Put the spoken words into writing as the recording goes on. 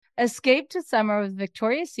Escape to summer with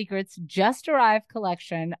Victoria's Secret's just arrived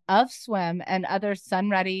collection of swim and other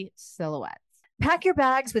sun-ready silhouettes. Pack your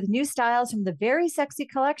bags with new styles from the Very Sexy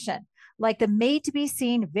collection, like the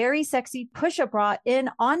made-to-be-seen Very Sexy push-up bra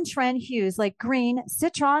in on-trend hues like green,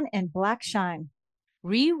 citron, and black shine.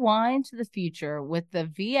 Rewind to the future with the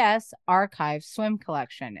VS Archive swim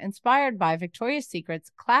collection, inspired by Victoria's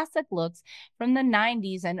Secret's classic looks from the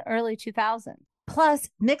 90s and early 2000s. Plus,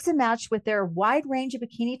 mix and match with their wide range of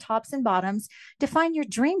bikini tops and bottoms to find your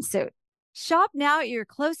dream suit. Shop now at your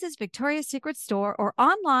closest Victoria's Secret store or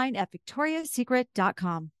online at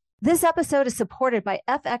victoriassecret.com. This episode is supported by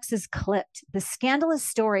FX's Clipped, the scandalous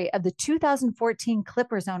story of the 2014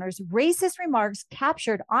 Clippers owner's racist remarks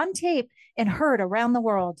captured on tape and heard around the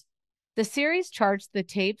world. The series charts the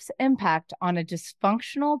tape's impact on a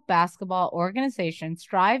dysfunctional basketball organization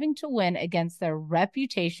striving to win against their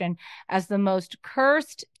reputation as the most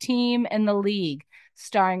cursed team in the league,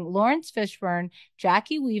 starring Lawrence Fishburne,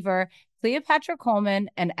 Jackie Weaver, Cleopatra Coleman,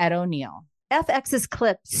 and Ed O'Neill. FX's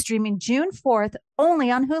Clipped, streaming June 4th,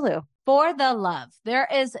 only on Hulu. For the love, there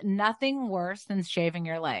is nothing worse than shaving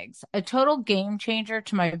your legs. A total game changer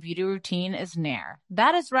to my beauty routine is Nair.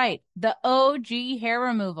 That is right, the OG hair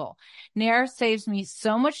removal. Nair saves me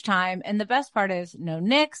so much time, and the best part is no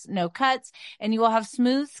nicks, no cuts, and you will have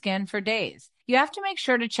smooth skin for days. You have to make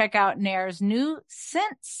sure to check out Nair's new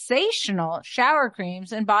sensational shower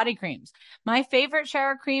creams and body creams. My favorite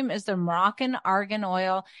shower cream is the Moroccan Argan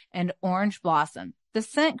Oil and Orange Blossom. The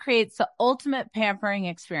scent creates the ultimate pampering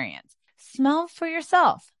experience. Smell for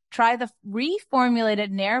yourself. Try the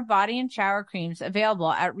reformulated Nair body and shower creams available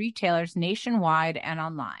at retailers nationwide and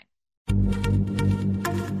online.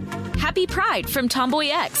 Happy Pride from Tomboy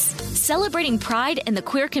X, celebrating pride and the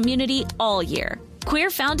queer community all year. Queer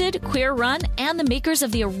founded, queer run, and the makers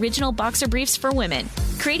of the original boxer briefs for women,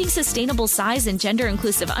 creating sustainable size and gender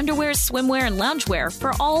inclusive underwear, swimwear, and loungewear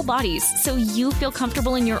for all bodies so you feel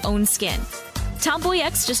comfortable in your own skin. Tomboy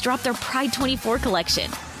X just dropped their Pride 24 collection.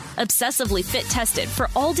 Obsessively fit tested for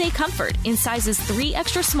all-day comfort in sizes 3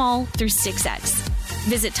 extra small through 6X.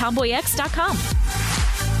 Visit tomboyx.com.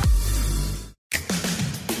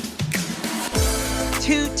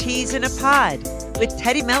 Two Teas in a Pod with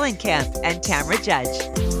Teddy Mellencamp and Tamra Judge.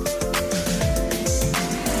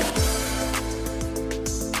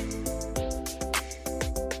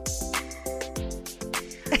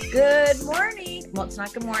 Good morning. Well, it's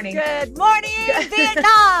not good morning. Good morning,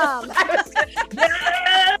 Vietnam! Good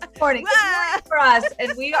morning. Good morning for us.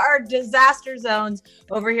 And we are disaster zones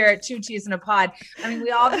over here at Two Teas in a Pod. I mean,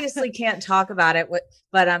 we obviously can't talk about it,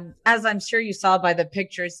 but as I'm sure you saw by the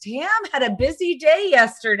pictures, Tam had a busy day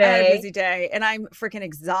yesterday. I had a busy day, and I'm freaking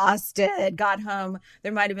exhausted. Got home.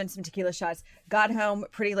 There might have been some tequila shots. Got home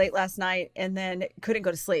pretty late last night, and then couldn't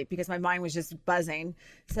go to sleep because my mind was just buzzing.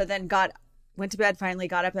 So then went to bed, finally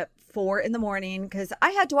got up at 4 a.m. because I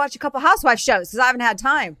had to watch a couple Housewives shows because I haven't had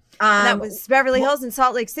time. And that was Beverly Hills and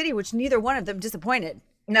Salt Lake City, which neither one of them disappointed.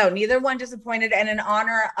 No, neither one disappointed. And in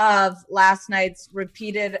honor of last night's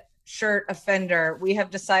repeated shirt offender, we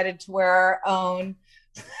have decided to wear our own.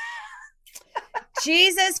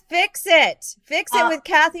 Jesus, fix it. Fix it with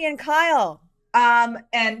Kathy and Kyle.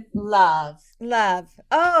 And love.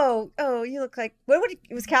 Oh, you look like,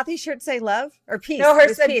 was Kathy's shirt say love or peace? No,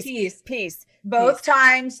 hers said peace. Peace. Both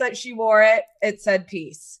times that she wore it, it said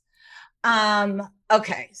peace.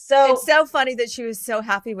 Okay. So it's so funny that she was so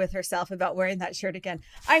happy with herself about wearing that shirt again.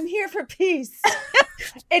 I'm here for peace.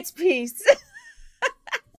 It's peace.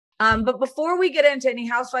 But before we get into any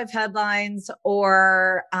housewife headlines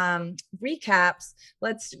or recaps,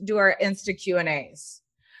 let's do our Insta Q&As.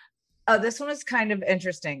 Oh, this one is kind of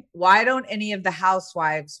interesting. Why don't any of the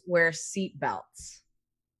housewives wear seatbelts?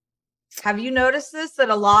 Have you noticed this? That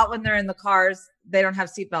a lot when they're in the cars, they don't have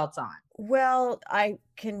seatbelts on. Well, I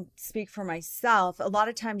can speak for myself. A lot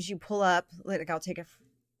of times you pull up, like I'll take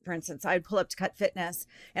for instance, I'd pull up to Cut Fitness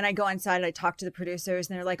and I go inside and I talk to the producers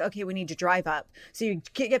and they're like, okay, we need to drive up. So you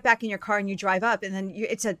get back in your car and you drive up and then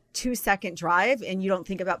it's a 2-second drive and you don't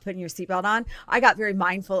think about putting your seatbelt on. I got very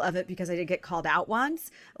mindful of it because I did get called out once.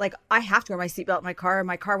 Like I have to wear my seatbelt in my car and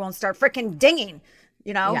my car won't start freaking dinging,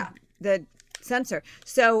 the sensor.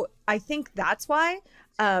 So I think that's why.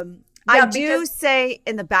 I do say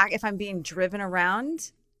in the back, if I'm being driven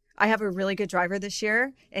around, I have a really good driver this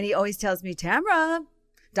year and he always tells me,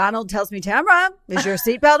 Donald tells me, Tamra, is your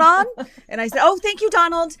seatbelt on? And I said, oh, thank you,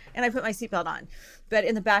 Donald. And I put my seatbelt on. But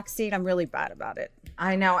in the back seat, I'm really bad about it.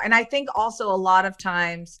 I know. And I think also a lot of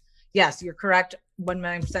times, yes, you're correct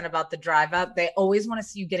 1,000,000% about the drive up. They always want to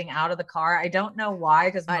see you getting out of the car. I don't know why,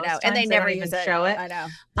 because I know. And they never even show it. I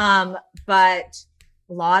know. But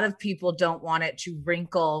a lot of people don't want it to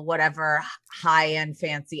wrinkle whatever high-end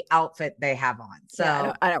fancy outfit they have on. So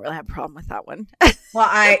yeah, I don't really have a problem with that one.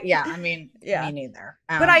 well, me neither.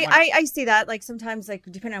 But I see that, like, sometimes, like,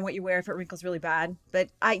 depending on what you wear, if it wrinkles really bad. But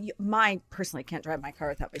I personally can't drive my car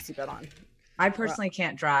without my seatbelt on. I personally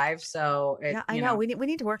can't drive, so I know. We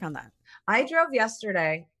need to work on that. I drove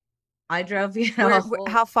yesterday. I drove,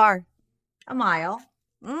 how far? A mile.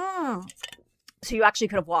 So you actually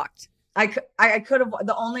could have walked. I could have.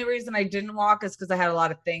 The only reason I didn't walk is because I had a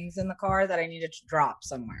lot of things in the car that I needed to drop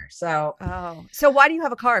somewhere. So why do you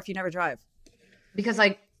have a car if you never drive? Because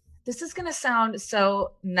this is gonna sound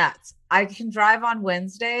so nuts. I can drive on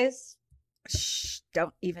Wednesdays. Shh!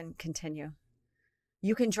 Don't even continue.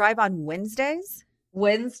 You can drive on Wednesdays?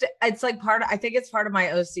 Wednesday, it's like I think it's part of my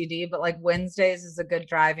OCD, but like Wednesdays is a good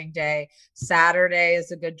driving day. Saturday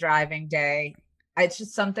is a good driving day. It's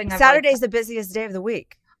just something. Saturday's the busiest day of the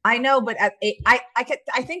week. I know, but I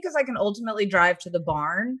think because I can ultimately drive to the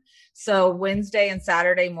barn. So Wednesday and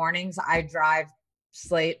Saturday mornings, I drive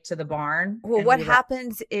slate to the barn. Well, what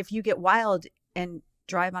happens if you get wild and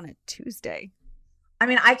drive on a Tuesday? I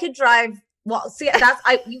mean, I could drive. Well, see,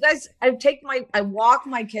 I walk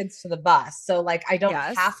my kids to the bus. So like, I don't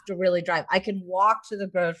have to really drive. I can walk to the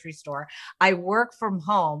grocery store. I work from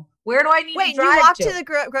home. Where do I need to drive? Wait, you walk to the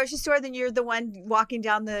grocery store, then you're the one walking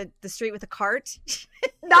down the street with a cart?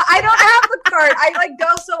 No, I don't have the cart. I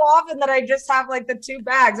go so often that I just have the 2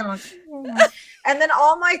 bags. I'm like, and then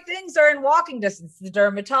all my things are in walking distance. The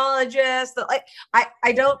dermatologist,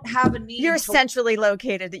 I don't have a need. You're centrally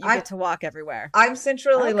located that you get to walk everywhere. I'm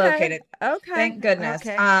centrally located. Okay. Thank goodness.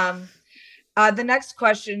 Okay. The next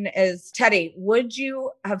question is, Teddi, would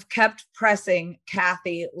you have kept pressing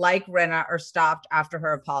Kathy like Rinna or stopped after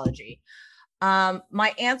her apology?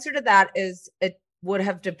 My answer to that is it would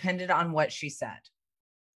have depended on what she said.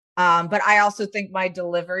 But I also think my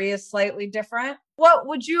delivery is slightly different. What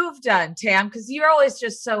would you have done, Tam? Because you're always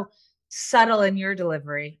just so subtle in your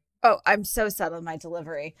delivery. Oh, I'm so subtle in my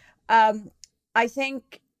delivery. I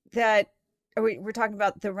think that we're talking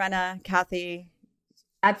about the Rinna, Kathy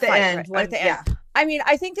at the end. Right, at the end. I mean,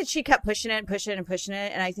 I think that she kept pushing it.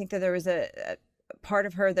 And I think that there was a part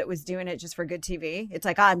of her that was doing it just for good TV. It's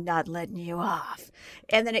like, I'm not letting you off.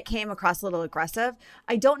 And then it came across a little aggressive.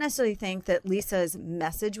 I don't necessarily think that Lisa's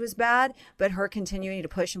message was bad, but her continuing to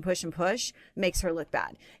push and push and push makes her look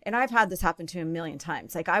bad. And I've had this happen to a million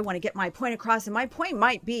times. Like, I want to get my point across, and my point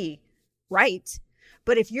might be right.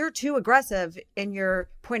 But if you're too aggressive in your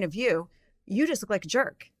point of view, you just look like a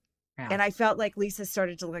jerk. Yeah. And I felt like Lisa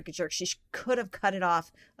started to look like a jerk. She could have cut it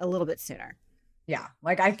off a little bit sooner. Yeah.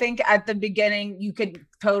 I think at the beginning, you can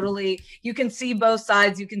see both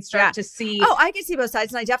sides. You can start to see. Oh, I can see both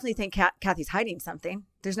sides. And I definitely think Kathy's hiding something.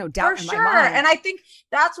 There's no doubt in my mind. And I think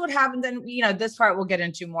that's what happens. And, this part we'll get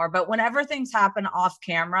into more, but whenever things happen off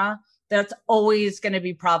camera, that's always going to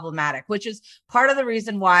be problematic, which is part of the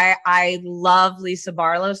reason why I love Lisa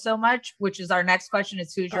Barlow so much, which is our next question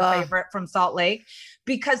is, who's your favorite from Salt Lake?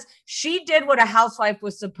 Because she did what a housewife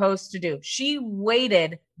was supposed to do. She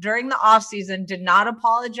waited during the off season, did not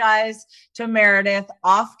apologize to Meredith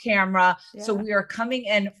off camera. Yeah. So we are coming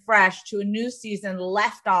in fresh to a new season,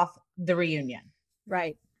 left off the reunion.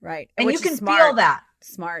 Right. And you can feel that.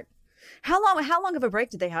 Smart. How long of a break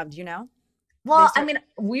did they have? Do you know? Well,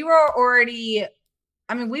 we've been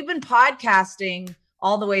podcasting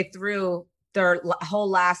all the way through their whole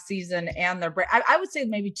last season and their break. I would say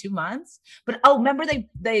maybe 2 months, but remember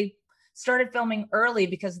they started filming early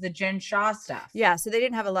because of the Jen Shah stuff. Yeah. So they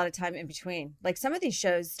didn't have a lot of time in between. Like, some of these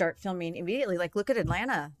shows start filming immediately. Like, look at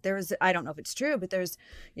Atlanta. I don't know if it's true, but there's,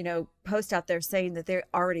 post out there saying that they're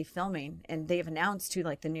already filming, and they've announced to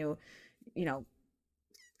the new,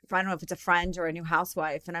 I don't know if it's a friend or a new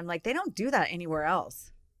housewife. And I'm like, they don't do that anywhere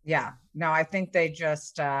else. Yeah, no, I think they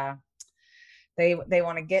just, they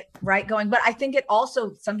want to get right going. But I think it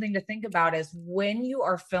also something to think about is when you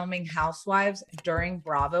are filming Housewives during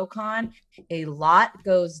BravoCon, a lot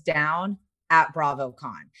goes down at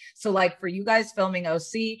BravoCon. So for you guys filming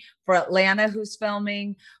OC, for Atlanta, who's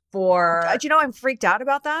filming for, I'm freaked out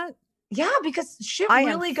about that. Yeah, because shit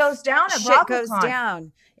really goes down at BravoCon. Shit goes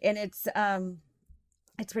down. And it's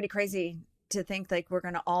pretty crazy to think we're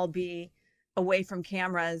going to all be away from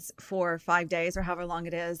cameras for 5 days or however long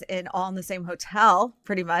it is, and all in the same hotel,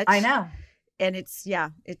 pretty much. I know. And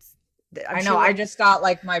I just got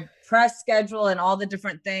my press schedule and all the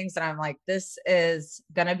different things. And I'm like, this is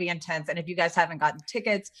going to be intense. And if you guys haven't gotten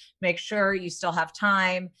tickets, make sure you still have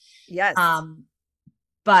time. Yes.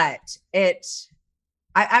 But I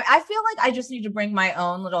feel like I just need to bring my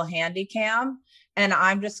own little handy cam, and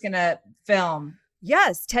I'm just going to film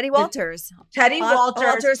Yes, Teddy Walters. Teddy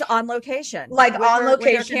Walters on location. Like on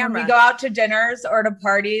location. When camera. we go out to dinners or to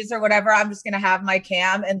parties or whatever, I'm just going to have my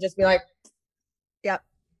cam and just be like, yep.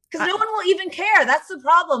 Because no one will even care. That's the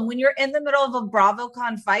problem. When you're in the middle of a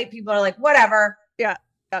BravoCon fight, people are like, whatever. Yeah.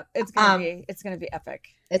 It's gonna be epic.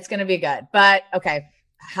 It's gonna be good. But okay.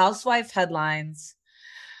 Housewife headlines.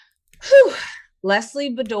 Whew.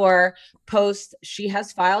 Leslie Bador posts she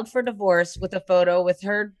has filed for divorce with a photo with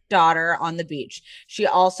her daughter on the beach. She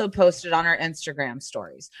also posted on her Instagram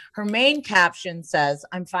stories. Her main caption says,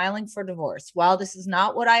 "I'm filing for divorce. While this is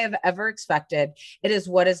not what I have ever expected, it is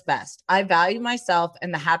what is best. I value myself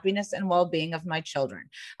and the happiness and well-being of my children.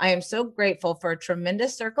 I am so grateful for a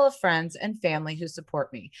tremendous circle of friends and family who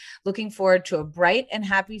support me. Looking forward to a bright and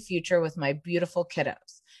happy future with my beautiful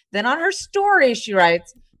kiddos." Then on her story, she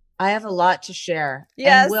writes, "I have a lot to share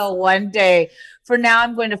and will one day. For now,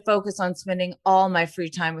 I'm going to focus on spending all my free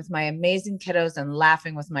time with my amazing kiddos and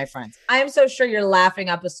laughing with my friends." I am so sure you're laughing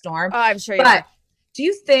up a storm. Oh, I'm sure you are. But do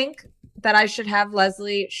you think that I should have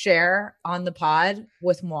Leslie share on the pod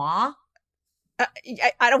with moi?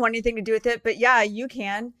 I don't want anything to do with it, but yeah, you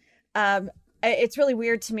can. It's really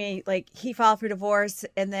weird to me. Like, he filed for divorce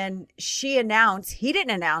and then he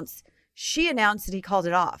didn't announce, she announced that he called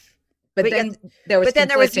it off. But then there was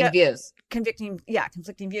conflicting views.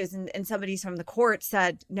 Conflicting views. And somebody from the court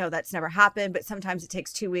said, no, that's never happened. But sometimes it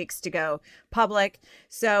takes 2 weeks to go public.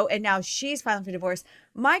 So, and now she's filing for divorce.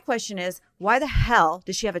 My question is, why the hell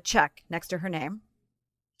does she have a check next to her name?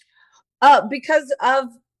 Because of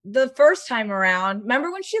the first time around.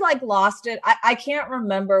 Remember when she like lost it? I can't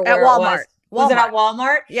remember where at Walmart. It was. Was it at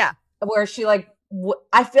Walmart? Yeah. Where she like,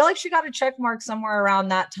 I feel like she got a check mark somewhere around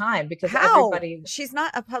that time because everybody. She's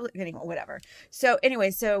not a public anymore, whatever. So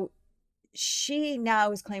anyway, so she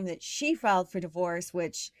now is claiming that she filed for divorce,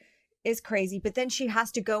 which is crazy. But then she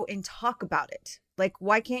has to go and talk about it. Like,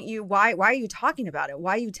 why can't you? Why are you talking about it?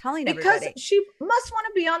 Why are you telling everybody? Because she must want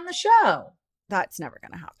to be on the show. That's never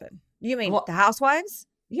going to happen. You mean the Housewives?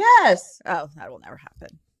 Yes. Oh, that will never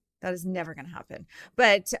happen. That is never going to happen.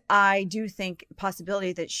 But I do think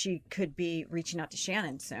possibility that she could be reaching out to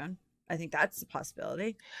Shannon soon. I think that's a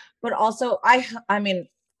possibility. But also, I mean,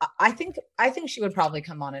 I think she would probably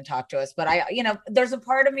come on and talk to us. But there's a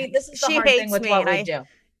part of me. This is the hard thing with what we do.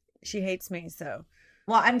 She hates me, so.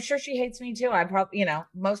 Well, I'm sure she hates me too. I probably,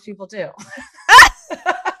 most people do.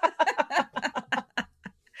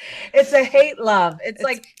 It's a hate love. It's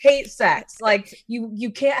like hate sex. Like you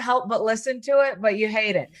can't help but listen to it, but you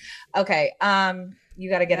hate it. Okay. You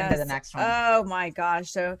got to get into the next one. Oh my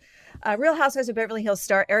gosh. So Real Housewives of Beverly Hills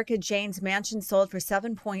star Erika Jayne's mansion sold for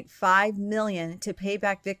 $7.5 million to pay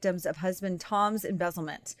back victims of husband Tom's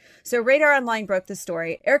embezzlement. So Radar Online broke the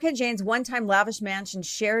story. Erika Jayne's one-time lavish mansion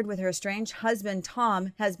shared with her estranged husband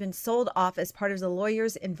Tom has been sold off as part of the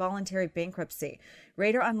lawyer's involuntary bankruptcy.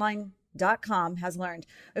 RadarOnline.com has learned.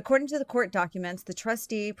 According to the court documents, the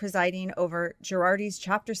trustee presiding over Girardi's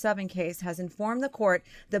Chapter 7 case has informed the court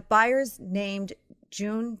that buyers named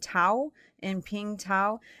June Tao and Ping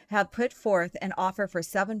Tao have put forth an offer for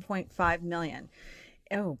 $7.5 million.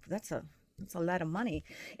 Oh, that's a lot of money.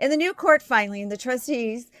 In the new court filing, the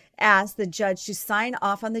trustees asked the judge to sign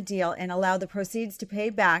off on the deal and allow the proceeds to pay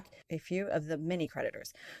back a few of the many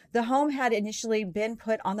creditors. The home had initially been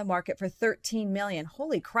put on the market for $13 million.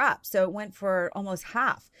 Holy crap. So it went for almost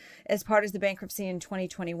half as part of the bankruptcy in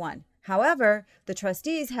 2021. However, the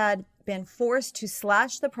trustees had been forced to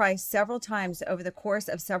slash the price several times over the course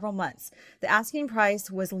of several months. The asking price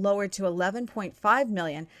was lowered to $11.5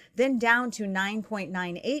 million, then down to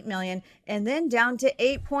 $9.98 million, and then down to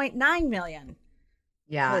 $8.9 million.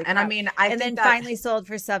 Yeah, and I mean, finally sold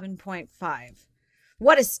for $7.5.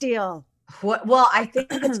 What a steal! Well, I think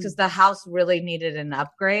it's because the house really needed an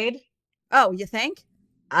upgrade. Oh, you think?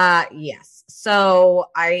 Yes. So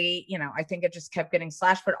I think it just kept getting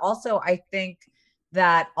slashed, but also I think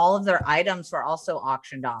that all of their items were also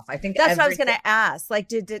auctioned off. I think that's what I was going to ask. Like,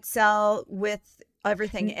 did it sell with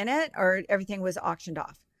everything in it, or everything was auctioned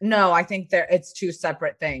off? No, I think it's two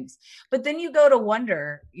separate things. But then you go to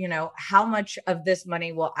wonder, how much of this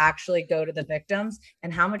money will actually go to the victims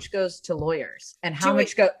and how much goes to lawyers and how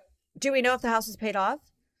much go. Do we know if the house was paid off?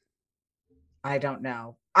 I don't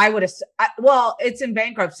know. I would have. Well, it's in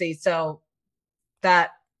bankruptcy, so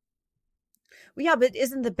that. Well, yeah, but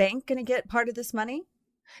isn't the bank going to get part of this money?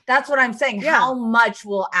 That's what I'm saying. Yeah. How much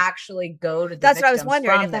will actually go to the That's what I was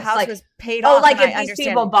wondering, if the house was paid off. Oh, like if these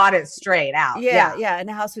people bought it straight out. Yeah. And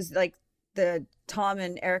the house was like the Tom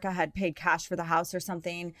and Erika had paid cash for the house or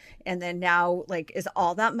something. And then now, like, is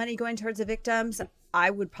all that money going towards the victims? I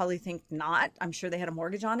would probably think not. I'm sure they had a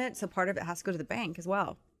mortgage on it. So part of it has to go to the bank as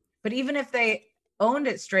well. But even if they, owned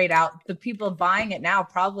it straight out. The people buying it now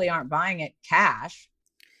probably aren't buying it cash.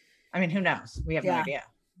 I mean, who knows? We have no idea.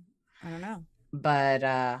 I don't know. But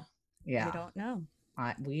yeah. We don't know.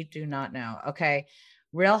 We do not know. Okay.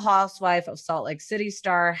 Real Housewife of Salt Lake City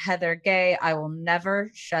star Heather Gay. I will never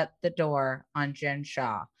shut the door on Jen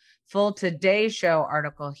Shah. Full Today Show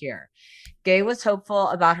article here. Gay was hopeful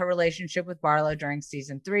about her relationship with Barlow during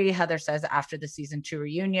season 3. Heather says after the season 2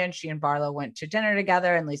 reunion, she and Barlow went to dinner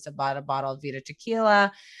together and Lisa bought a bottle of Vita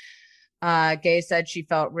tequila. Gay said she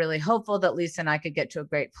felt really hopeful that Lisa and I could get to a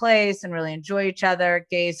great place and really enjoy each other.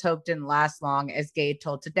 Gay's hope didn't last long. As Gay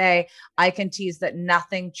told Today, I can tease that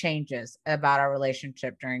nothing changes about our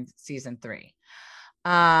relationship during season 3.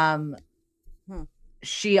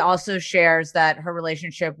 She also shares that her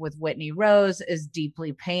relationship with Whitney Rose is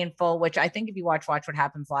deeply painful, which I think if you watch What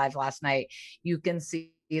Happens Live last night, you can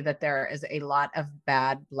see that there is a lot of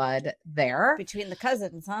bad blood there. Between the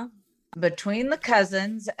cousins, huh? Between the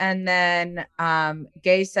cousins. And then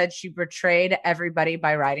Gay said she betrayed everybody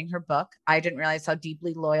by writing her book. I didn't realize how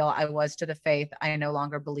deeply loyal I was to the faith I no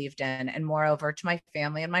longer believed in. And moreover, to my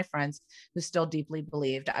family and my friends who still deeply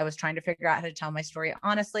believed. I was trying to figure out how to tell my story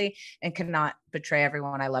honestly and could not betray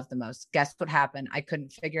everyone I love the most. Guess what happened? I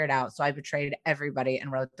couldn't figure it out. So I betrayed everybody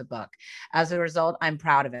and wrote the book. As a result, I'm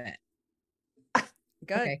proud of it.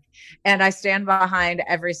 Good. Okay. And I stand behind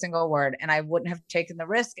every single word, and I wouldn't have taken the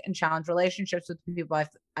risk and challenged relationships with people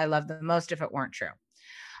I love the most if it weren't true.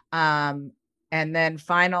 And then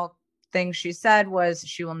final thing she said was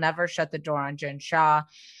she will never shut the door on Jen Shah.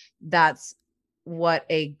 That's what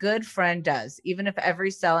a good friend does. Even if every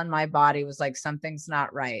cell in my body was like, something's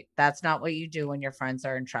not right. That's not what you do when your friends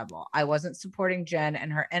are in trouble. I wasn't supporting Jen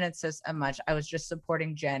and her innocence as much. I was just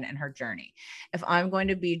supporting Jen and her journey. If I'm going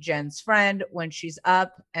to be Jen's friend when she's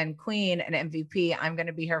up and queen and MVP, I'm going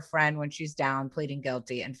to be her friend when she's down, pleading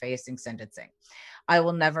guilty and facing sentencing. I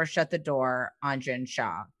will never shut the door on Jen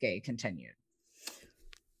Shah, Gay continued.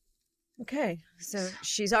 Okay, so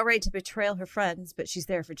she's all right to betray her friends, but she's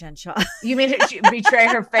there for Jen Shah. You mean betray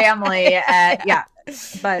her family? Yeah,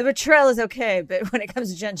 but the betrayal is okay, but when it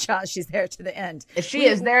comes to Jen Shah, she's there to the end. If she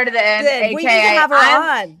is there to the end, AKA, we need to have her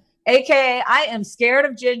on. AKA, I am scared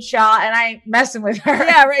of Jen Shah and I ain't messing with her.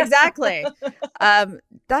 Yeah, right, exactly. That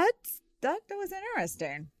was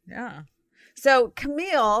interesting. Yeah. So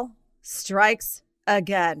Camille strikes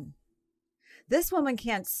again. This woman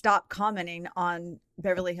can't stop commenting on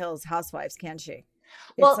Beverly Hills Housewives, can she?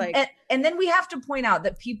 Well, and then we have to point out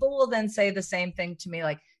that people will then say the same thing to me,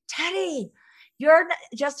 like, Teddy, you're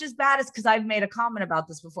just as bad as, because I've made a comment about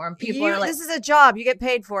this before, and people are like, this is a job, you get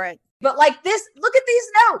paid for it. But like this, look at these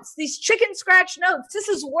notes, these chicken scratch notes. This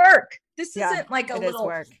is work. This isn't like a little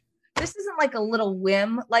work. This isn't like a little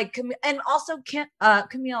whim. Like, and also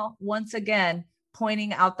Camille once again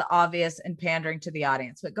pointing out the obvious and pandering to the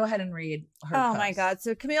audience. But go ahead and read her post. My God.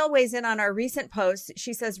 So Camille weighs in on our recent post.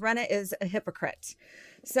 She says Rinna is a hypocrite.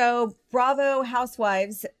 So Bravo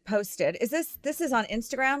Housewives posted. Is this is on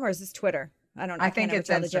Instagram or is this Twitter? I don't know. I think it's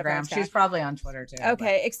Instagram. She's probably on Twitter too.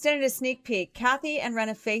 Okay. But extended a sneak peek. Kathy and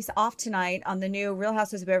Rinna face off tonight on the new Real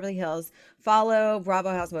Housewives of Beverly Hills. Follow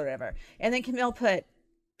Bravo House, whatever. And then Camille put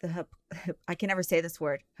I can never say this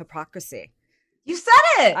word, hypocrisy. You said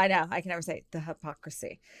it. I know. I can never say the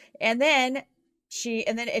hypocrisy. And then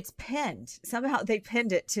it's pinned. Somehow they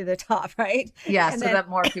pinned it to the top, right? Yeah, and so that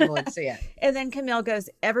more people would see it. And then Camille goes,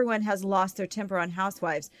 everyone has lost their temper on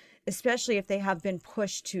Housewives, especially if they have been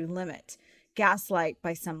pushed to limit. Gaslight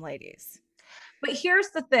by some ladies. But here's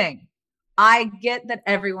the thing. I get that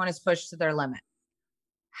everyone is pushed to their limit.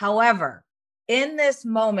 However, in this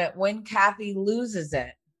moment when Kathy loses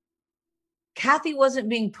it, Kathy wasn't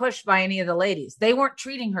being pushed by any of the ladies. They weren't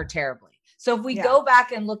treating her terribly. So if we go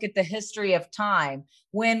back and look at the history of time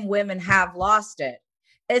when women have lost it,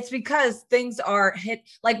 it's because things are hit.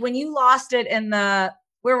 Like when you lost it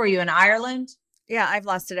where were you, in Ireland? Yeah, I've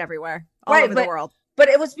lost it everywhere, all over the world. But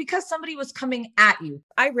it was because somebody was coming at you.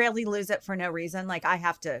 I rarely lose it for no reason. Like I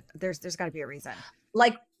have to, there's got to be a reason.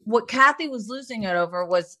 Like what Kathy was losing it over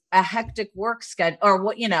was a hectic work schedule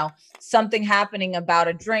or something happening about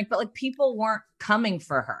a drink, but like people weren't coming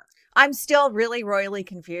for her. I'm still really royally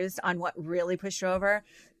confused on what really pushed her over.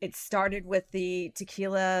 It started with the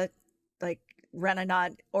tequila, like Rinna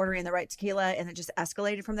not ordering the right tequila, and it just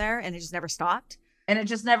escalated from there and it just never stopped.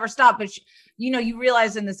 But you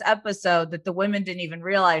realize in this episode that the women didn't even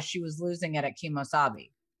realize she was losing it at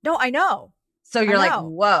Kimosabi. No, I know. So you're like,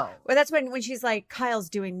 whoa. Well, that's when she's like, Kyle's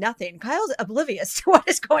doing nothing. Kyle's oblivious to what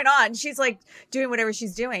is going on. She's like doing whatever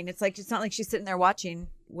she's doing. It's like, it's not like she's sitting there watching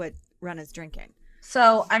what Rinna's drinking.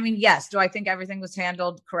 So, I mean, yes. Do I think everything was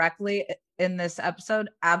handled correctly? in this episode?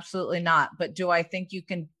 Absolutely not. But do I think you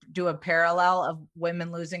can do a parallel of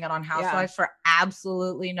women losing it on Housewives for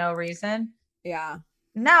absolutely no reason? Yeah.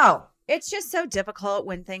 No. It's just so difficult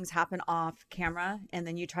when things happen off camera and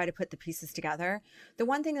then you try to put the pieces together. The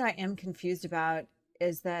one thing that I am confused about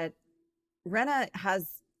is that Rinna has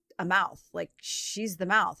a mouth. Like, she's the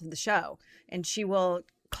mouth of the show, and she will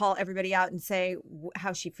call everybody out and say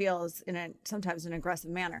how she feels in sometimes an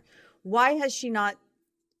aggressive manner. Why has she not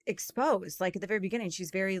exposed? Like, at the very beginning,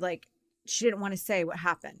 she's very like, she didn't want to say what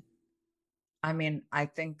happened. I mean, I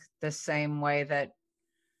think the same way that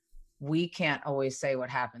we can't always say what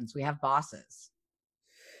happens. We have bosses.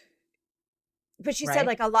 But she said,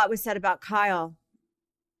 like, a lot was said about Kyle.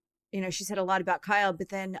 You know, she said a lot about Kyle, but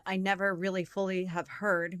then I never really fully have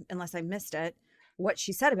heard, unless I missed it, what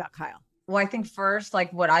she said about Kyle. Well, I think first,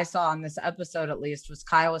 like what I saw on this episode, at least, was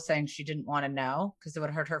Kyle was saying she didn't want to know because it would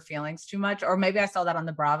hurt her feelings too much. Or maybe I saw that on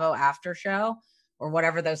the Bravo after show, or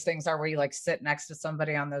whatever those things are where you like sit next to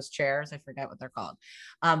somebody on those chairs. I forget what they're called.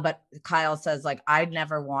 But Kyle says, like, I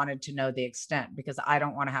never wanted to know the extent because I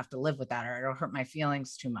don't want to have to live with that, or it'll hurt my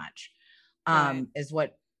feelings too much, is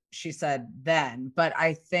what she said then. But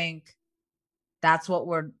I think that's what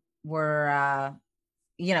we're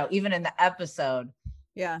you know, even in the episode,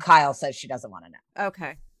 Kyle says she doesn't want to know.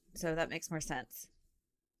 Okay. So that makes more sense.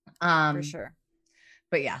 For sure.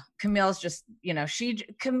 But yeah, Camille's just, you know,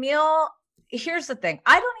 Camille, here's the thing.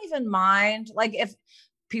 I don't even mind, like, if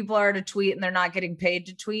people are to tweet and they're not getting paid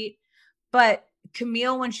to tweet, but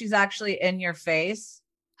Camille, when she's actually in your face,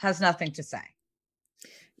 has nothing to say.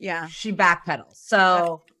 Yeah. She backpedals.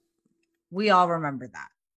 So we all remember that.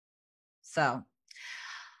 So,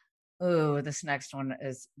 this next one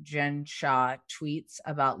is Jen Shah tweets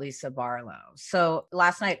about Lisa Barlow. So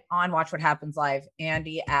last night on Watch What Happens Live,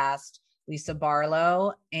 Andy asked Lisa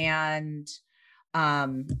Barlow and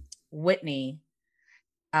Whitney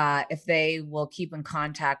if they will keep in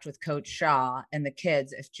contact with Coach Shah and the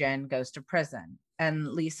kids if Jen goes to prison. And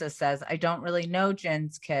Lisa says, I don't really know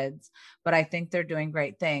Jen's kids, but I think they're doing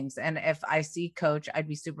great things. And if I see Coach, I'd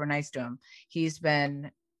be super nice to him. He's been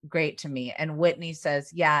great to me. And Whitney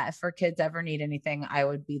says, yeah, if her kids ever need anything, I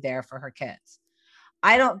would be there for her kids.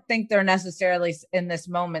 I don't think they're necessarily in this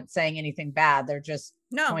moment saying anything bad. They're just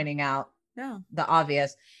pointing out the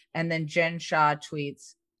obvious. And then Jen Shah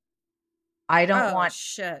tweets, I don't want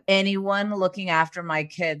anyone looking after my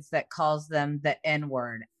kids that calls them the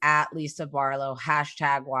N-word. At Lisa Barlow,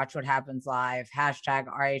 hashtag Watch What Happens Live, hashtag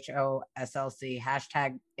RHOSLC,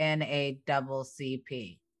 hashtag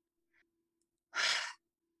NACCP.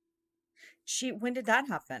 When did that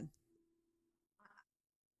happen?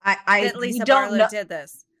 That Lisa Barlow did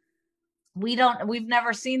this. We've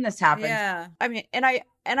never seen this happen. Yeah. I mean, and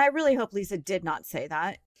I really hope Lisa did not say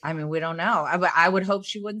that. I mean, we don't know. I would hope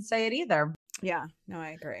she wouldn't say it either. Yeah. No, I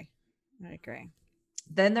agree.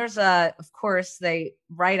 Then there's of course,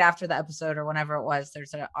 right after the episode or whenever it was,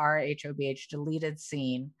 there's a RHOBH deleted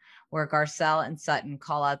scene where Garcelle and Sutton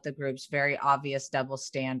call out the group's very obvious double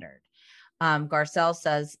standard. Garcelle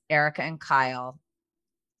says Erika and Kyle,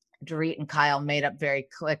 Dorit and Kyle made up very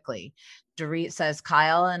quickly. Dorit says,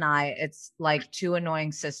 Kyle and I, it's like two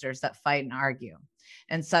annoying sisters that fight and argue.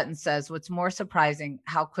 And Sutton says, what's more surprising,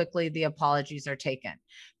 how quickly the apologies are taken.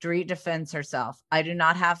 Dorit defends herself. I do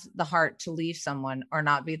not have the heart to leave someone or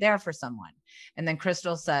not be there for someone. And then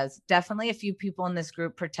Crystal says, definitely a few people in this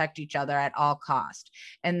group protect each other at all cost.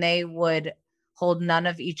 And they would hold none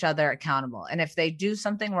of each other accountable. And if they do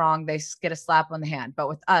something wrong, they get a slap on the hand. But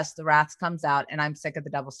with us, the wrath comes out, and I'm sick of the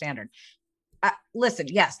double standard. Listen,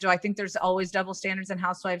 yes. Do I think there's always double standards in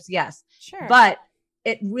Housewives? Yes. Sure. But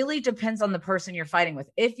it really depends on the person you're fighting with.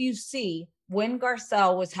 If you see when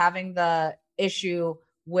Garcelle was having the issue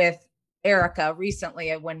with Erika recently,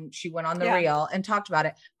 when she went on the reel and talked about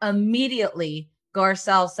it, immediately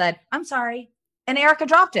Garcelle said, I'm sorry. And Erika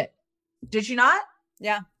dropped it. Did she not?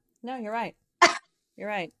 Yeah. No, you're right. You're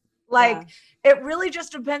right. It really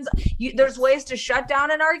just depends. There's ways to shut down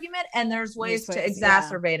an argument, and there's ways to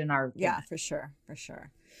exacerbate an argument. Yeah, for sure.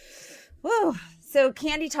 Woo. So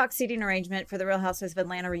Kandi talks seating arrangement for the Real Housewives of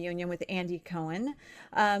Atlanta reunion with Andy Cohen.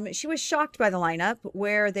 She was shocked by the lineup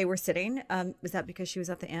where they were sitting. Was that because she was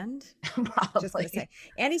at the end? Probably. Just gonna say.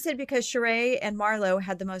 Andy said because Sheree and Marlo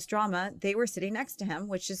had the most drama, they were sitting next to him,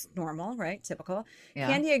 which is normal, right? Typical. Yeah.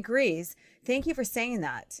 Kandi agrees. Thank you for saying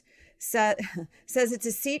that. Says it's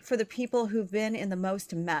a seat for the people who've been in the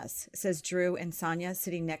most mess. Says Drew and Sonia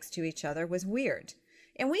sitting next to each other was weird.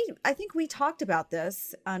 And I think we talked about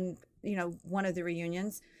this on, one of the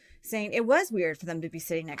reunions, saying it was weird for them to be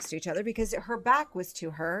sitting next to each other because her back was to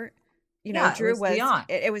her. Drew was beyond.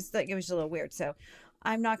 It was a little weird. So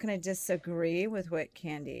I'm not going to disagree with what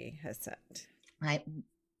Candy has said.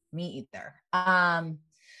 Me either.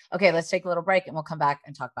 Okay, let's take a little break and we'll come back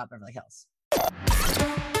and talk about Beverly Hills.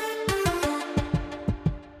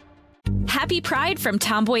 Happy Pride from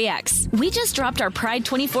Tomboy X. We just dropped our Pride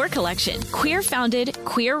 24 collection. Queer founded,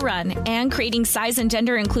 queer run, and creating size and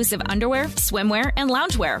gender inclusive underwear, swimwear, and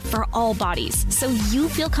loungewear for all bodies, so you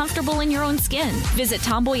feel comfortable in your own skin. Visit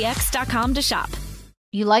tomboyx.com to shop.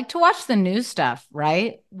 You like to watch the new stuff,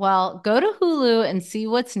 right? Well, go to Hulu and see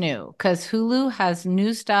what's new, because Hulu has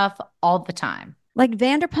new stuff all the time. Like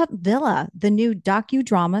Vanderpump Villa, the new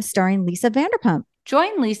docudrama starring Lisa Vanderpump.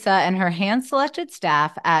 Join Lisa and her hand-selected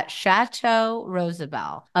staff at Chateau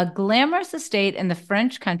Rosabelle, a glamorous estate in the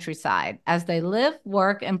French countryside, as they live,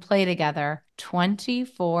 work, and play together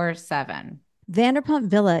 24/7. Vanderpump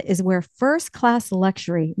Villa is where first-class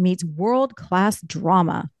luxury meets world-class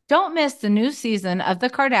drama. Don't miss the new season of The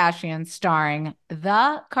Kardashians, starring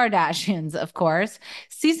The Kardashians, of course.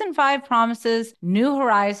 Season 5 promises new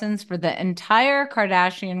horizons for the entire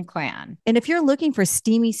Kardashian clan. And if you're looking for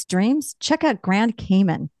steamy streams, check out Grand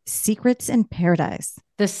Cayman, Secrets in Paradise.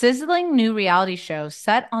 The sizzling new reality show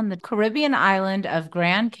set on the Caribbean island of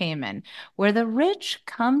Grand Cayman, where the rich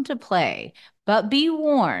come to play. But be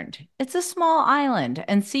warned, it's a small island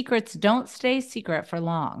and secrets don't stay secret for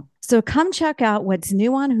long. So come check out what's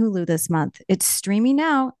new on Hulu this month. It's streaming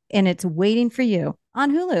now and it's waiting for you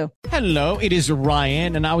on Hulu. Hello, it is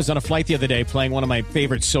Ryan, and I was on a flight the other day playing one of my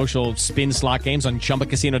favorite social spin slot games on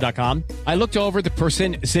ChumbaCasino.com. I looked over at the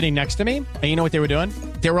person sitting next to me, and you know what they were doing?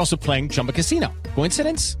 They were also playing Chumba Casino.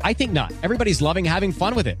 Coincidence? I think not. Everybody's loving having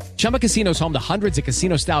fun with it. Chumba Casino is home to hundreds of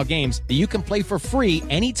casino-style games that you can play for free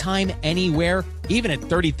anytime, anywhere, even at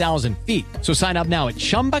 30,000 feet. So sign up now at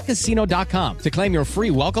ChumbaCasino.com to claim your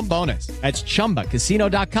free welcome bonus. That's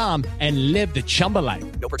ChumbaCasino.com and live the Chumba life.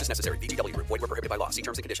 No purchase necessary. VGW. Void were prohibited by law. See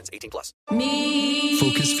terms and conditions. 18+.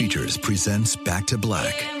 Focus Features presents Back to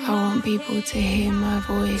Black. I want people to hear my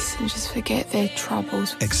voice and just forget their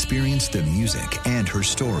troubles. Experience the music and her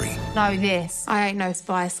story. Know this. I ain't no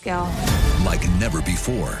Spice Girl. Like never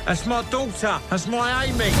before. That's my daughter. That's my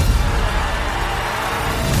Amy.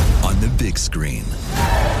 On the big screen.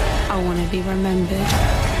 I want to be remembered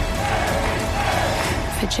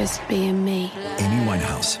for just being me. Amy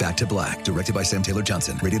Winehouse, Back to Black, directed by Sam Taylor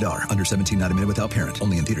Johnson. Rated R, under 17, not admitted without parent.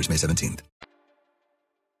 Only in theaters May 17th.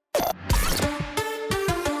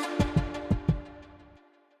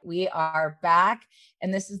 We are back,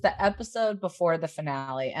 and this is the episode before the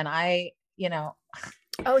finale. And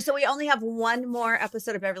Oh, so we only have one more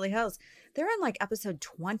episode of Beverly Hills. They're on like episode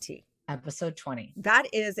 20. Episode 20. That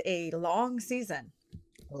is a long season.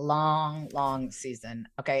 Long season.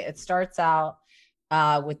 Okay, it starts out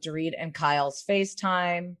with Dorit and Kyle's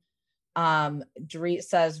FaceTime. Dorit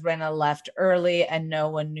says Rinna left early and no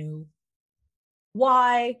one knew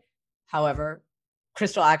why. However,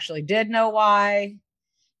 Crystal actually did know why.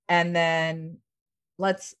 And then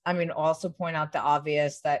also point out the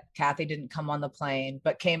obvious that Kathy didn't come on the plane,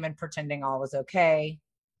 but came in pretending all was okay.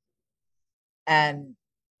 And,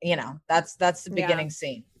 that's the beginning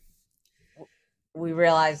scene. We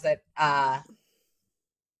realized that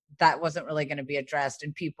that wasn't really going to be addressed,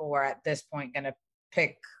 and people were at this point going to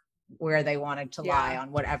pick where they wanted to lie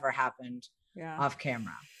on whatever happened off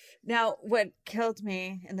camera. Now, what killed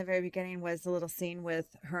me in the very beginning was the little scene with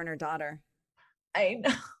her and her daughter. I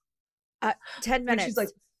know. 10 minutes. She's like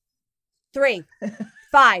 3,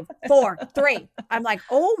 5, 4, 3. I'm like,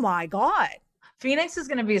 oh my God. Phoenix is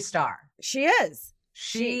going to be a star. She is.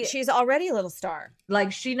 She's already a little star.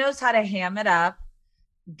 Like, she knows how to ham it up.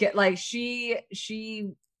 Get like she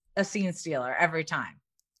a scene stealer every time.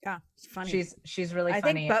 Yeah, it's funny. She's really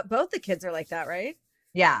funny. I think both the kids are like that, right?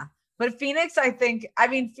 Yeah. But Phoenix,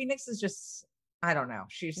 Phoenix is just, I don't know.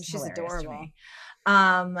 She's adorable.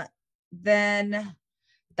 To me. Then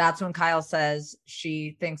that's when Kyle says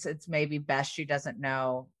she thinks it's maybe best she doesn't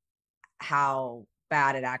know how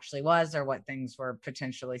bad it actually was or what things were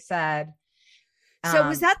potentially said. So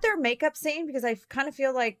was that their makeup scene? Because I kind of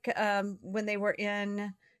feel like when they were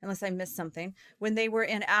in, unless I missed something, when they were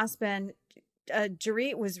in Aspen,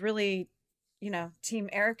 Dorit was really, Team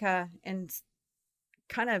Erica, and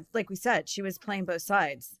kind of, like we said, she was playing both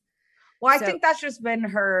sides. Well, I think that's just been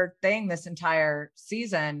her thing this entire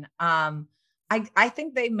season. I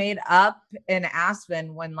think they made up in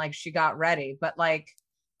Aspen when she got ready, but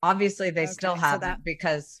obviously they still haven't,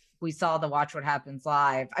 because we saw the Watch What Happens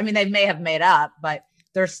Live. I mean, they may have made up, but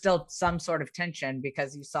there's still some sort of tension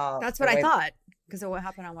because you saw. That's what I thought, because of what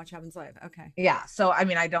happened on Watch What Happens Live. Okay. Yeah. So,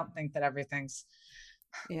 I don't think that everything's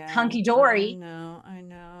hunky dory. I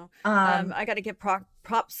know. I got to give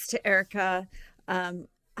props to Erica.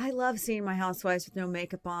 I love seeing my housewives with no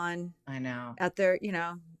makeup on. I know. At their,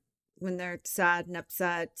 when they're sad and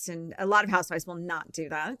upset, and a lot of housewives will not do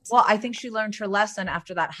that. Well, I think she learned her lesson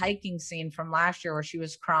after that hiking scene from last year where she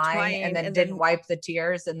was crying and then didn't wipe the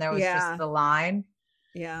tears, and there was just the line.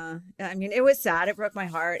 Yeah. I mean, it was sad. It broke my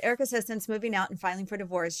heart. Erika says since moving out and filing for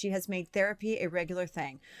divorce, she has made therapy a regular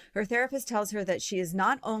thing. Her therapist tells her that she is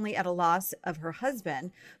not only at a loss of her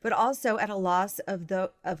husband, but also at a loss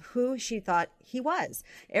of who she thought he was.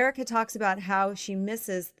 Erika talks about how she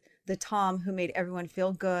misses the Tom who made everyone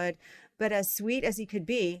feel good, but as sweet as he could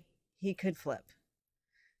be, he could flip.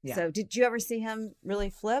 Yeah. So did you ever see him really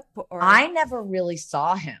flip? Or I never really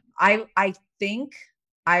saw him. I think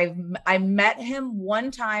I met him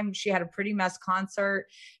one time. She had a Pretty Mess concert.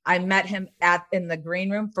 I met him in the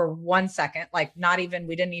green room for 1 second, like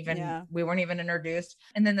we weren't even introduced.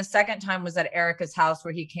 And then the second time was at Erika's house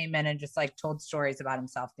where he came in and just like told stories about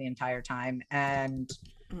himself the entire time. And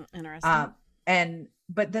interesting.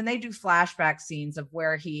 But then they do flashback scenes of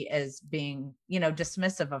where he is being,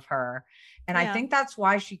 dismissive of her. And I think that's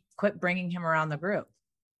why she quit bringing him around the group.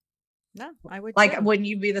 No, I would like, too. Wouldn't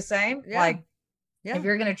you be the same? Yeah. Like, if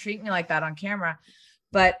you're going to treat me like that on camera.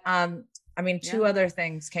 But, two other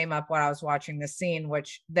things came up while I was watching the scene,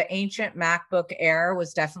 which the ancient MacBook Air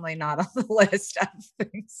was definitely not on the list of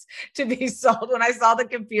things to be sold. When I saw the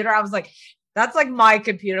computer, I was like, that's like my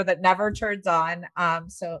computer that never turns on.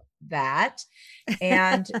 So that,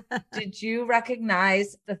 and did you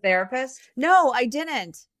recognize the therapist? No, I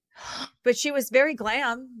didn't. But she was very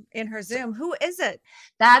glam in her Zoom. Who is it?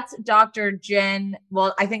 That's Dr. Jen.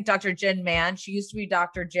 Well, I think Dr. Jen Mann. She used to be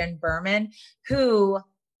Dr. Jen Berman, who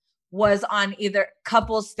was on either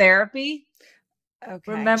Couples Therapy.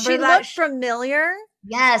 Okay. Remember she that? Looked familiar.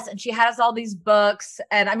 Yes. And she has all these books.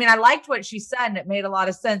 And I liked what she said and it made a lot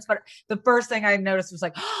of sense. But the first thing I noticed was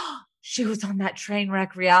like, oh, she was on that train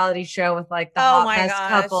wreck reality show with like the hot mess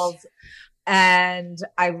couples. And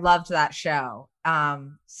I loved that show.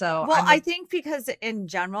 I think because in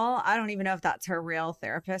general, I don't even know if that's her real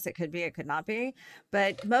therapist. It could be, it could not be,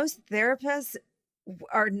 but most therapists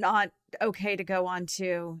are not okay to go on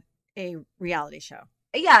to a reality show.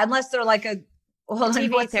 Yeah. Unless they're like a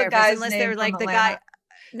TV therapist, unless they're like the guy.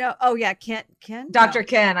 No. Oh yeah. Ken. Dr.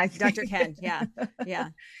 Ken. I think. Dr. Ken. Yeah. Yeah.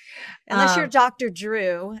 Unless you're Dr.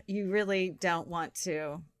 Drew, you really don't want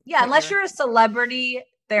to. Yeah. Unless you're a celebrity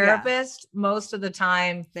therapist, most of the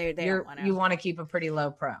time you want to keep a pretty low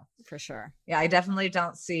pro. For sure. Yeah, I definitely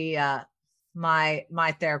don't see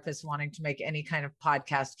my therapist wanting to make any kind of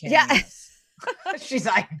podcast cameos. Yeah. She's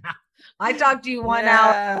like, no. I talked to you 1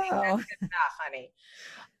 hour. That's good enough,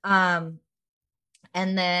 honey.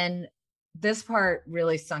 And then this part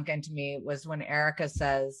really sunk into me was when Erika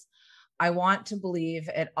says, I want to believe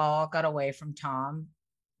it all got away from Tom,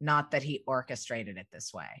 not that he orchestrated it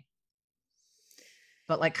this way.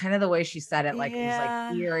 But like kind of the way she said it, like it was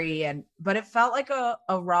like eerie, but it felt like a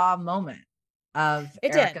raw moment of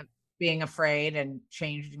Erika being afraid and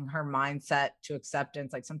changing her mindset to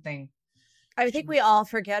acceptance, like something. I think we all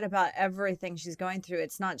forget about everything she's going through.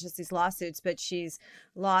 It's not just these lawsuits, but she's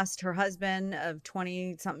lost her husband of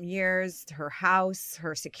 20 something years, her house,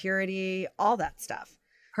 her security, all that stuff.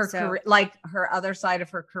 Her career, like her other side of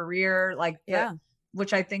her career, like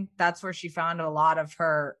which I think that's where she found a lot of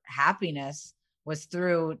her happiness. Was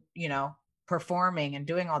through, performing and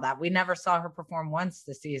doing all that. We never saw her perform once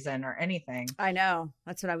this season or anything. I know.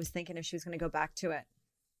 That's what I was thinking if she was going to go back to it.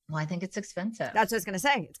 Well, I think it's expensive. That's what I was going to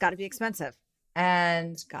say. It's got to be expensive.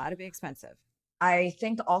 And it's got to be expensive. I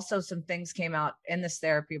think also some things came out in this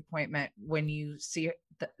therapy appointment when you see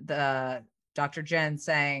the Dr. Jen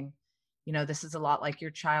saying, this is a lot like your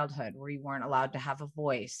childhood where you weren't allowed to have a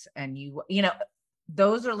voice. And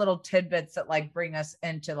those are little tidbits that like bring us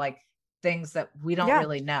into like things that we don't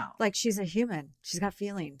really know. Like she's a human. She's got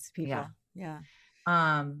feelings, people. Yeah.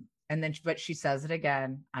 And then, but she says it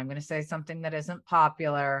again. I'm going to say something that isn't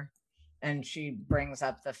popular. And she brings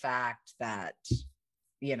up the fact that,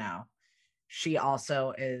 she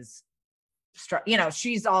also is,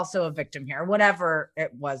 she's also a victim here, whatever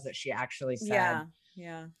it was that she actually said.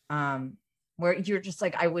 Yeah. Where you're just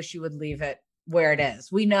like, I wish you would leave it where it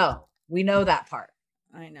is. We know that part.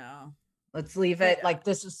 I know. Let's leave it. Like,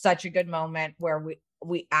 this is such a good moment where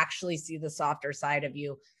we actually see the softer side of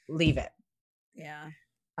you. Leave it. Yeah.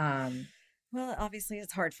 Well, obviously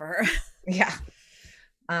it's hard for her. Yeah.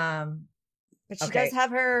 But she does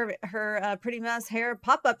have her Pretty Mess Hair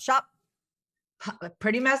pop-up shop.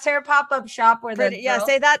 Pretty Mess Hair pop-up shop where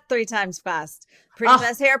say that 3 times fast. Pretty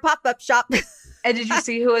Mess Hair pop-up shop. And did you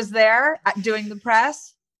see who was there doing the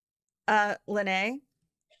press? Lene.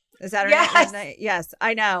 Is that her name? Yes,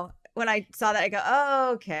 I know. when I saw that, I go,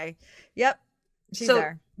 oh, okay. Yep. She's so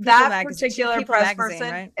there. That particular People press magazine,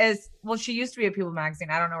 person right? is, well, she used to be at People Magazine.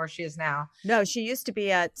 I don't know where she is now. No, she used to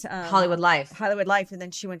be at Hollywood Life. Hollywood Life, and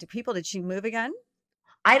then she went to People. Did she move again?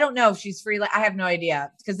 I don't know if she's free. I have no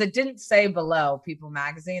idea because it didn't say below People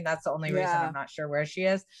Magazine. That's the only reason I'm not sure where she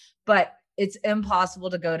is. But it's impossible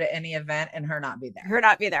to go to any event and her not be there. Her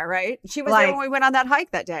not be there, right? She was there when we went on that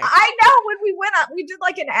hike that day. I know when we went up, we did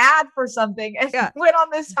like an ad for something and went on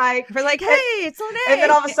this hike. We're like, hey, it's Lene. And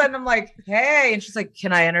then all of a sudden I'm like, hey. And she's like,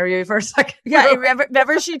 can I interview you for a second? Yeah,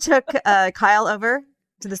 remember she took Kyle over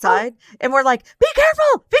to the side and we're like, be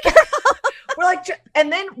careful, be careful. We're like,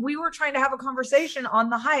 and then we were trying to have a conversation on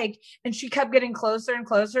the hike and she kept getting closer and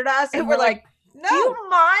closer to us. And we're like, no, do you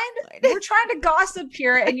mind? We're trying to gossip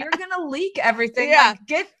here and you're going to leak everything. Yeah. Like,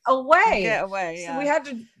 get away. Get away. So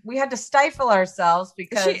we had to stifle ourselves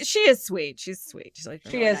because she is sweet. She's sweet. She's like,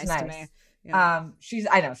 she is nice. To me. Yeah.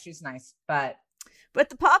 I know she's nice, but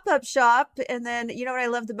the pop-up shop. And then, you know what I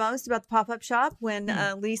love the most about the pop-up shop? When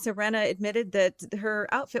Lisa Rinna admitted that her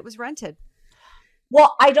outfit was rented.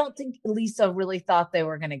 Well, I don't think Lisa really thought they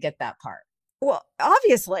were going to get that part. Well,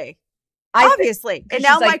 obviously. And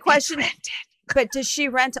now my question, but does she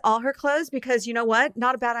rent all her clothes? Because you know what?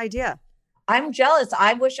 Not a bad idea. I'm jealous.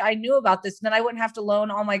 I wish I knew about this. Then I wouldn't have to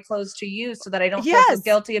loan all my clothes to you so that I don't feel so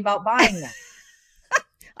guilty about buying them.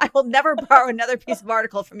 I will never borrow another piece of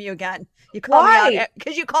article from you again. You call me out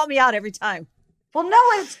because you call me out every time. Well, no,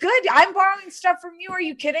 it's good. I'm borrowing stuff from you. Are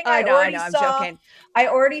you kidding? I know. I'm joking. I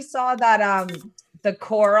already saw that the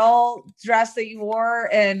coral dress that you wore,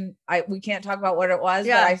 and we can't talk about what it was,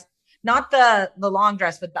 but not the long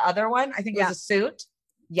dress, but the other one. I think it was a suit.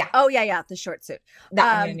 Yeah. Oh, yeah. The short suit.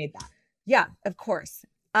 I'm going to need that. Yeah, of course.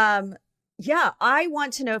 I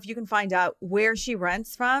want to know if you can find out where she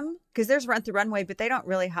rents from, because there's Rent the Runway, but they don't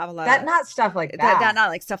really have a lot of not stuff like that. Not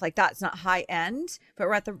like stuff like that. It's not high end, but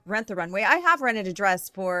Rent the Runway. I have rented a dress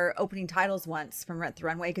for opening titles once from Rent the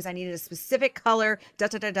Runway because I needed a specific color,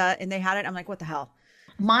 and they had it. I'm like, what the hell?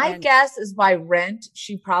 My guess is by rent,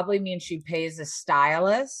 she probably means she pays a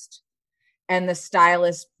stylist and the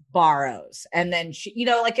stylist borrows. And then she,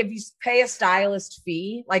 like if you pay a stylist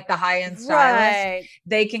fee, like the high-end stylist,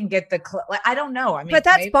 they can get I don't know. I mean, but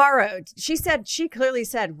that's borrowed. She clearly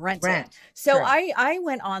said rent. So True. I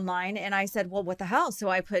went online and I said, well, what the hell? So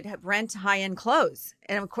I put rent high-end clothes.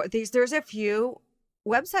 And of course there's a few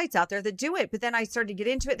websites out there that do it, but then I started to get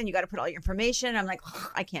into it. Then you got to put all your information. I'm like,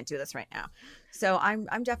 I can't do this right now. So I'm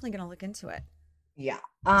definitely going to look into it. Yeah.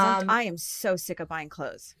 I am so sick of buying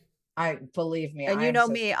clothes. Believe me. And you know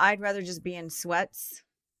me, I'd rather just be in sweats.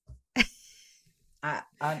 Me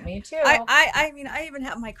too. I mean, I even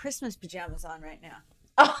have my Christmas pajamas on right now.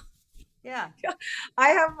 Oh, yeah. I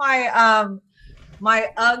have my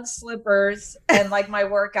UGG slippers and like my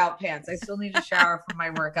workout pants. I still need to shower from my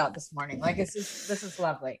workout this morning. Like this is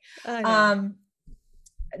lovely. And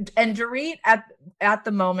Dorit at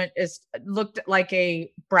the moment looked like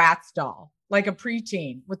a Bratz doll, like a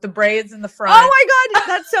preteen with the braids in the front. Oh my God,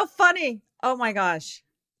 that's so funny. Oh my gosh,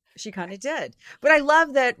 she kind of did. But I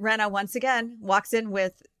love that Rinna once again walks in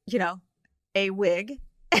with a wig.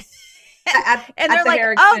 and they're the like,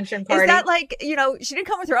 hair extension party. Is that like, she didn't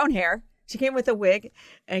come with her own hair. She came with a wig.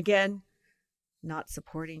 Again, not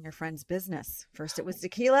supporting your friend's business. First it was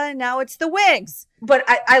tequila and now it's the wigs. But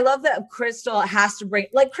I love that Crystal has to bring,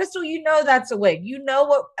 like, Crystal, that's a wig.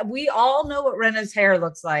 We all know what Rinna's hair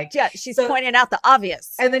looks like. Yeah, she's pointing out the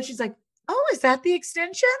obvious. And then she's like, oh, is that the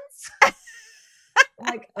extensions? I'm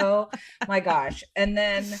like, oh my gosh. And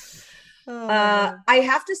then I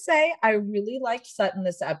have to say, I really liked Sutton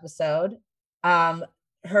this episode.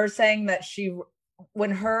 Her saying that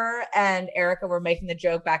when her and Erica were making the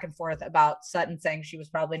joke back and forth about Sutton saying she was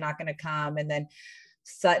probably not going to come. And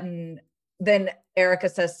then Erica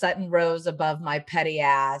says, Sutton rose above my petty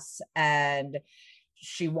ass. And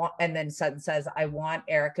then Sutton says, I want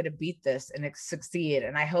Erica to beat this and succeed.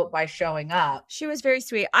 And I hope by showing up. She was very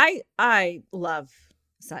sweet. I love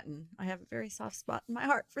Sutton. I have a very soft spot in my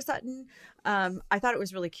heart for Sutton. I thought it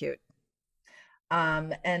was really cute.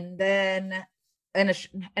 And then in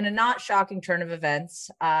a not shocking turn of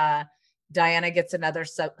events, Diana gets another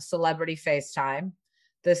celebrity FaceTime,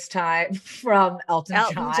 this time from Elton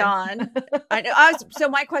John. I know. So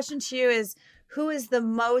my question to you is, who is the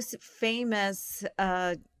most famous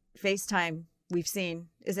FaceTime we've seen?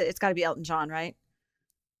 It's got to be Elton John, right?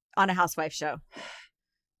 On a housewife show.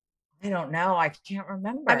 I don't know. I can't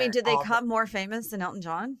remember. I mean, did they come more famous than Elton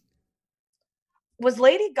John? Was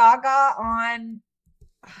Lady Gaga on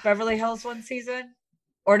Beverly Hills one season,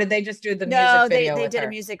 or did they just do the music video? No, they did a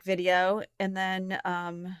music video, and then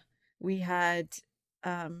we had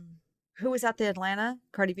Who was at the Atlanta?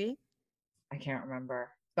 Cardi B? I can't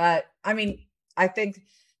remember. But I mean, I think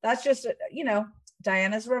that's just,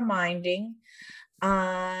 Diana's reminding.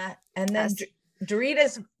 And then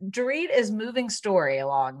Yes. Dorit is moving story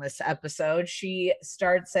along this episode. She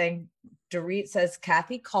starts saying, Dorit says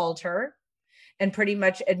Kathy called her and pretty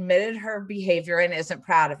much admitted her behavior and isn't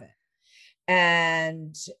proud of it.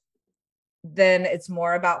 And then it's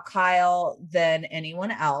more about Kyle than anyone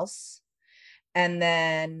else. And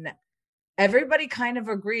then everybody kind of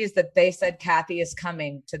agrees that they said Kathy is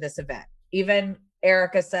coming to this event. Even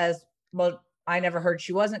Erica says, well, I never heard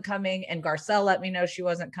she wasn't coming, and Garcelle let me know she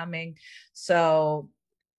wasn't coming. So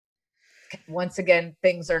once again,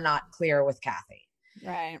 things are not clear with Kathy.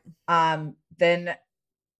 Right. Then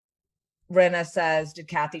Rinna says, did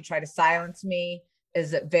Kathy try to silence me?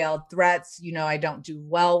 Is it veiled threats? I don't do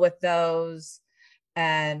well with those.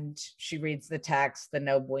 And she reads the text, the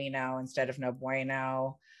no bueno instead of no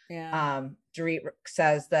bueno. Yeah. Dorit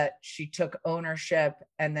says that she took ownership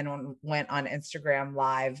and then went on Instagram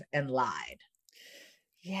Live and lied.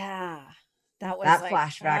 Yeah. That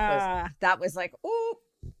flashback was like, oh,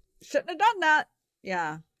 shouldn't have done that.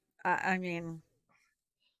 Yeah. I mean,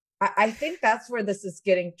 I think that's where this is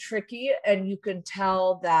getting tricky. And you can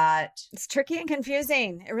tell that it's tricky and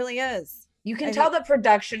confusing. It really is. You can tell that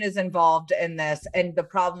production is involved in this. And the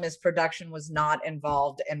problem is production was not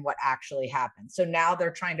involved in what actually happened. So now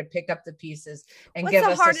they're trying to pick up the pieces and give us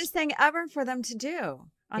What's the hardest thing ever for them to do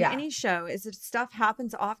on Yeah. any show is if stuff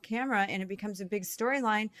happens off camera and it becomes a big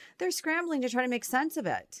storyline, they're scrambling to try to make sense of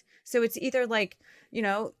it. So it's either like,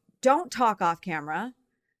 don't talk off camera,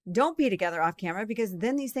 don't be together off camera, because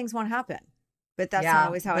then these things won't happen. But that's not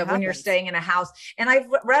always how it happens. When you're staying in a house. And I've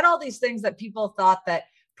read all these things that people thought that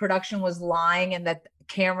production was lying and that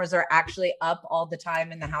cameras are actually up all the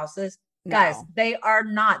time in the houses. No. Guys, they are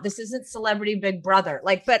not. This isn't Celebrity Big Brother.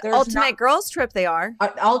 But Ultimate Girls Trip, they are.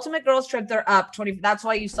 Ultimate Girls Trip, they're up 20. That's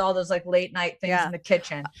why you saw those like late night things in the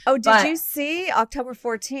kitchen. Oh, did you see October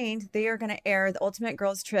 14th? They are going to air the Ultimate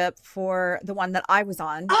Girls Trip for the one that I was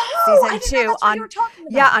on, season 2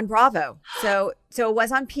 on Bravo. So it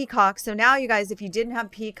was on Peacock. So now you guys, if you didn't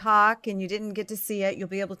have Peacock and you didn't get to see it, you'll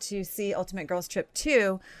be able to see Ultimate Girls Trip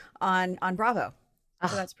 2 on Bravo.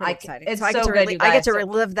 So that's pretty exciting. It's so I so get to good, you I get guys. to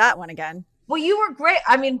relive that one again. Well, you were great.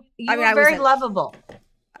 I mean, you were very lovable.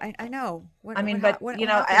 I know. What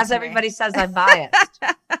as everybody says, I'm biased.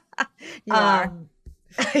 You are.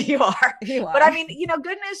 You are. But I mean,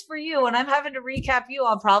 good news for you. When I'm having to recap you,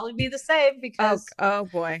 I'll probably be the same because. Oh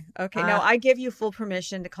boy. Okay. No, I give you full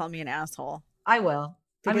permission to call me an asshole. I will.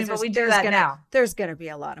 Because but we do that now. There's going to be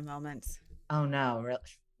a lot of moments. Oh no, really?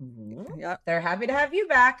 Yep. They're happy to have you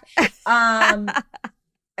back.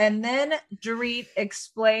 And then Dorit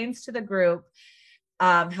explains to the group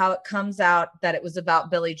how it comes out that it was about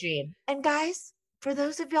Billie Jean. And guys, for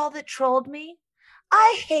those of y'all that trolled me,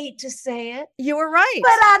 I hate to say it. You were right. But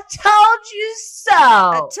I told you so.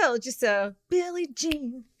 I told you so. Billie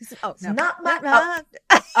Jean. Oh, no. Not my...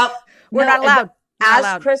 We're not allowed.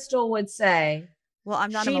 As Crystal would say, well, I'm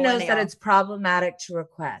not she a millennial. knows that it's problematic to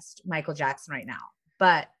request Michael Jackson right now.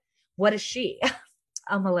 But what is she?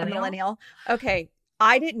 A millennial? A millennial. Okay.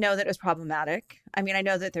 I didn't know that it was problematic. I mean, I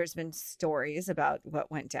know that there's been stories about what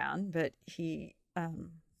went down, but he's kind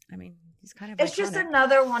of It's just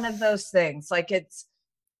another one of those things. Like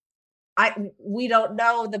we don't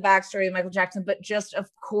know the backstory of Michael Jackson, but just of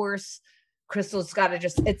course, Crystal's got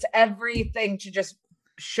to it's everything to just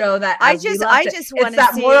show that. I just want to see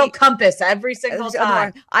that moral compass every single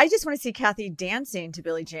time. I just want to see Kathy dancing to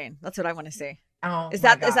Billie Jean. That's what I want to see. Oh, is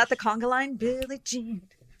that the conga line? Billie Jean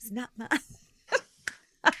is not mine.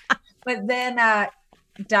 But then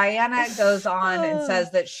Diana goes on and says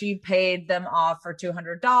that she paid them off for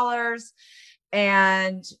 $200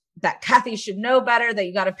 and that Kathy should know better, that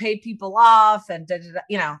you got to pay people off. And,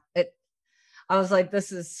 I was like,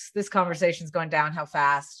 this conversation's going downhill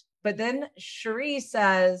fast. But then Cherie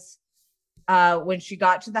says when she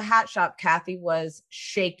got to the hat shop, Kathy was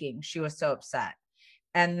shaking. She was so upset.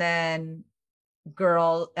 And then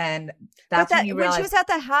and that's when you realize when she was at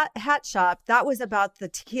the hat shop, that was about the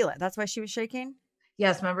tequila. That's why she was shaking.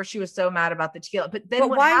 Yes, remember she was so mad about the tequila. But then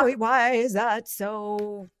why is that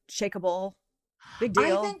so shakeable? Big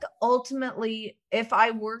deal. I think ultimately, if I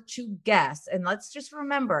were to guess, and let's just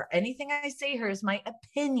remember, anything I say here is my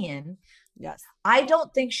opinion. Yes. I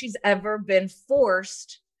don't think she's ever been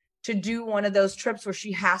forced to do one of those trips where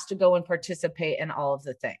she has to go and participate in all of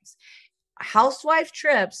the things. Housewife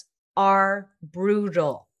trips are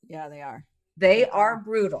brutal. Yeah, they are. They are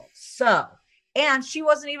brutal. So, and she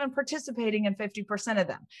wasn't even participating in 50% of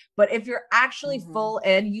them. But if you're actually full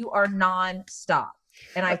in, you are nonstop.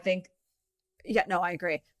 And I think Yeah, no, I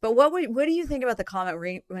agree. But what do you think about the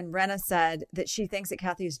comment when Renna said that she thinks that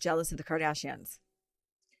Kathy is jealous of the Kardashians?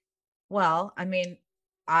 Well, I mean,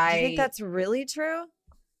 do you think that's really true?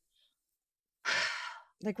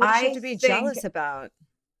 Like, what does she have to be jealous about?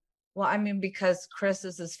 Well, I mean, because Kris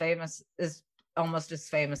is almost as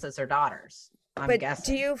famous as her daughters, I'm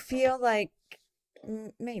guessing. Do you feel like,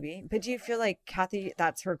 maybe, but do you feel like Kathy,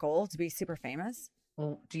 that's her goal, to be super famous?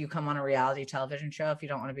 Well, do you come on a reality television show if you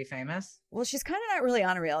don't want to be famous? Well, she's kind of not really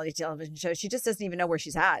on a reality television show. She just doesn't even know where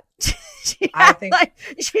she's at.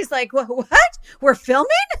 She's like, what? We're filming?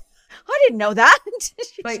 I didn't know that.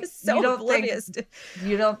 She's just so oblivious.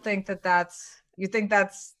 You don't think you think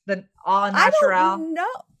that's the all natural? I don't know.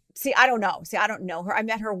 I don't know. I don't know her. I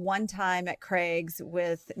met her one time at Craig's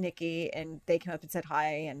with Nikki, and they came up and said hi,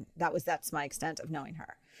 and that's my extent of knowing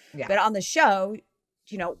her. Yeah. But on the show,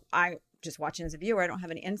 I just watching as a viewer, I don't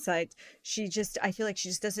have any insight. I feel like she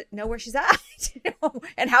just doesn't know where she's at,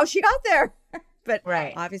 and how she got there. But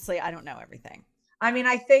obviously, I don't know everything. I mean,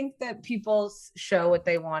 I think that people show what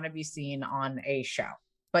they want to be seen on a show.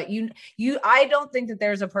 But I don't think that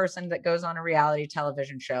there's a person that goes on a reality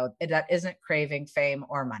television show that isn't craving fame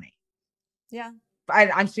or money. Yeah.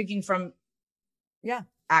 I'm speaking from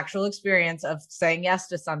actual experience of saying yes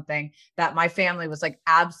to something that my family was like,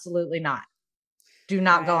 absolutely not. Do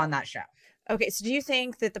not go on that show. Okay. So do you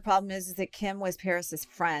think that the problem is that Kim was Paris's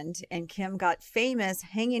friend and Kim got famous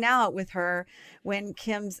hanging out with her when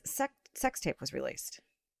Kim's sex tape was released?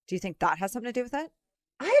 Do you think that has something to do with it?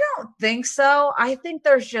 I don't think so. I think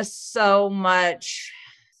there's just so much.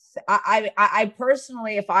 I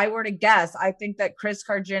personally, if I were to guess, I think that Kris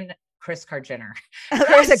Jenner.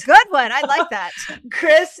 That's a good one. I like that.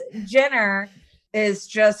 Kris Jenner is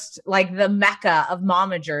just like the mecca of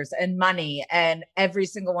momagers and money, and every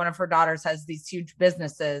single one of her daughters has these huge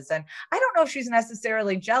businesses. And I don't know if she's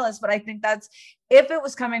necessarily jealous, but I think that's, if it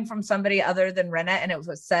was coming from somebody other than Renna and it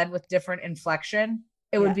was said with different inflection,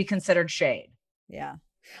 it would be considered shade. Yeah.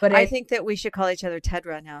 But I think that we should call each other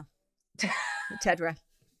Tedra now. Tedra.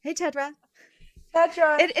 Hey, Tedra.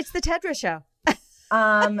 Tedra. It's the Tedra show.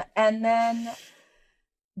 And then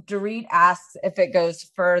Dorit asks if it goes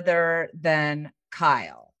further than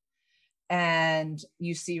Kyle. And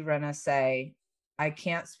you see Renna say, I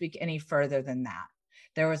can't speak any further than that.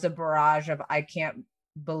 There was a barrage of, I can't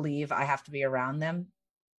believe I have to be around them.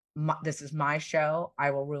 This is my show.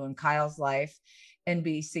 I will ruin Kyle's life.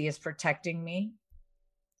 NBC is protecting me.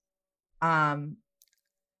 And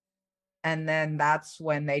then that's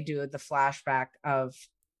when they do the flashback of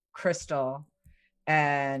Crystal,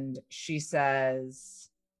 and she says,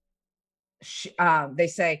 they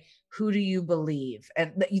say, who do you believe?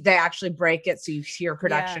 And they actually break it. So you hear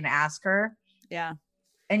production ask her. Yeah.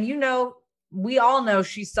 And we all know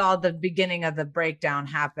she saw the beginning of the breakdown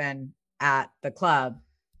happen at the club.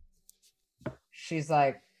 She's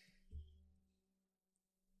like,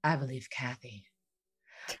 I believe Kathy.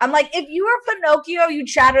 I'm like, if you were Pinocchio, you'd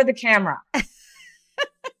shatter the camera.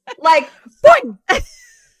 Like, boing!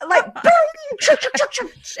 Like,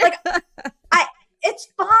 it's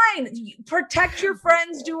fine. Protect your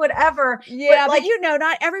friends, do whatever. Yeah, but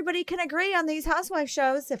not everybody can agree on these housewife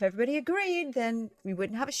shows. If everybody agreed, then we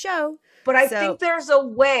wouldn't have a show. But I think there's a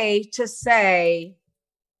way to say,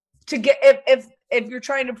 if you're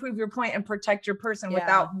trying to prove your point and protect your person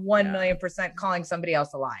without 1,000,000% calling somebody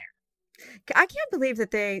else a liar. I can't believe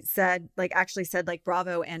that they actually said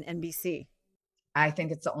Bravo and NBC. I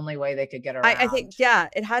think it's the only way they could get around. I think,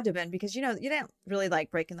 it had to have been, because, you didn't really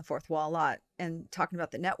like breaking the fourth wall a lot and talking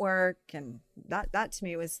about the network. And that to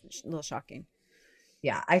me was a little shocking.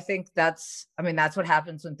 Yeah, I think that's what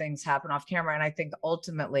happens when things happen off camera. And I think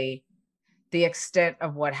ultimately the extent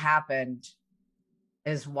of what happened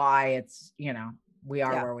is why it's, we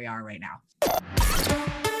are where we are right now.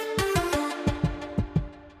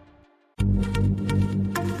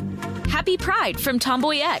 Happy Pride from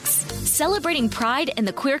Tomboy X, celebrating pride and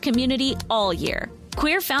the queer community all year.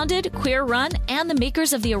 Queer founded, queer run, and the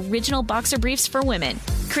makers of the original boxer briefs for women,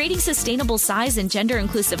 creating sustainable size and gender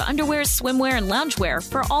inclusive underwear, swimwear, and loungewear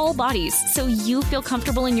for all bodies so you feel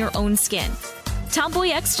comfortable in your own skin. Tomboy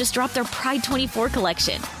X just dropped their Pride 24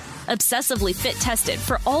 collection. Obsessively fit tested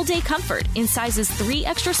for all day comfort in sizes 3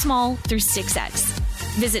 extra small through 6X.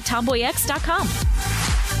 Visit tomboyx.com.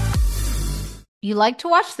 You like to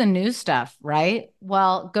watch the new stuff, right?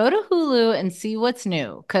 Well, go to Hulu and see what's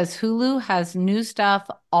new, because Hulu has new stuff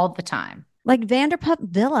all the time. Like Vanderpump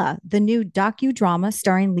Villa, the new docudrama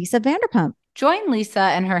starring Lisa Vanderpump. Join Lisa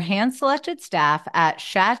and her hand-selected staff at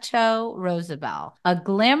Chateau Rosabelle, a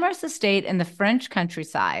glamorous estate in the French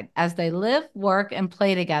countryside, as they live, work, and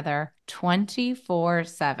play together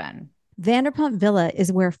 24/7. Vanderpump Villa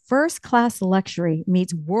is where first-class luxury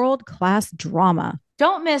meets world-class drama.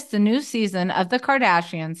 Don't miss the new season of The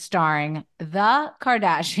Kardashians, starring The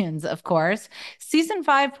Kardashians, of course. Season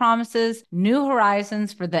 5 promises new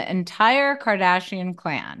horizons for the entire Kardashian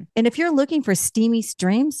clan. And if you're looking for steamy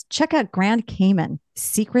streams, check out Grand Cayman,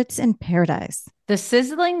 Secrets in Paradise. The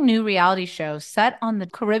sizzling new reality show set on the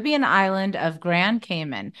Caribbean island of Grand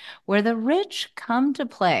Cayman, where the rich come to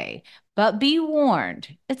play. But be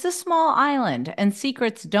warned, it's a small island and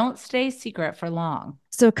secrets don't stay secret for long.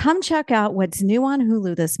 So come check out what's new on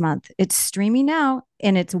Hulu this month. It's streaming now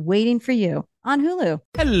and it's waiting for you on Hulu.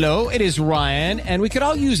 Hello, it is Ryan, and we could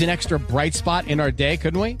all use an extra bright spot in our day,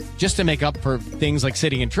 couldn't we? Just to make up for things like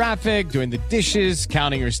sitting in traffic, doing the dishes,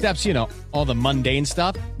 counting your steps, you know, all the mundane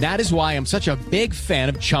stuff. That is why I'm such a big fan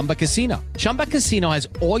of Chumba Casino. Chumba Casino has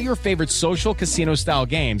all your favorite social casino style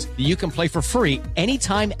games that you can play for free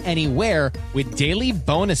anytime, anywhere with daily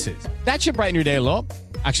bonuses. That should brighten your day a little.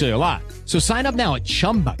 Actually, a lot. So sign up now at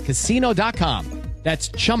ChumbaCasino.com. That's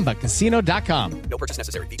ChumbaCasino.com. No purchase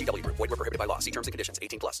necessary. VGW Group. Void where prohibited by law. See terms and conditions.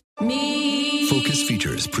 18+. Focus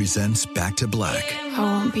Features presents Back to Black. I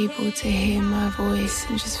want people to hear my voice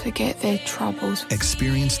and just forget their troubles.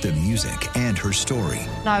 Experience the music and her story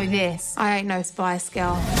Know this. I ain't no Spice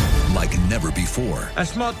Girl. like never before.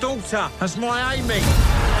 That's my daughter. That's my Amy.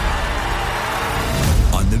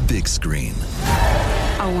 On the big screen.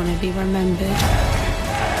 I want to be remembered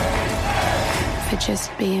for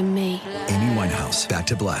just being me. Amy Winehouse, Back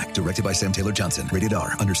to Black, directed by Sam Taylor Johnson. Rated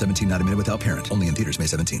R, under 17, not admitted without parent. Only in theaters May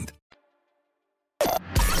 17th.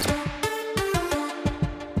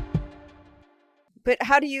 But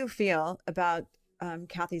how do you feel about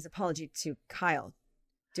Kathy's apology to Kyle?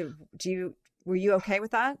 Were you okay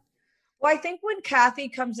with that? Well, I think when Kathy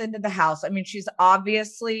comes into the house, I mean, she's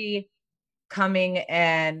obviously coming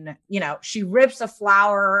in, you know, she rips a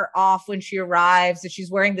flower off when she arrives, and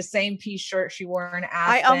she's wearing the same piece shirt she wore in Aspen.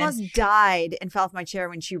 I almost died and fell off my chair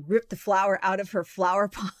when she ripped the flower out of her flower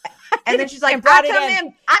pot. And then she's like,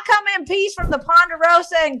 I come in peace from the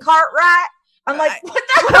Ponderosa and Cartwright. I'm like, what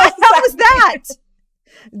the hell was that?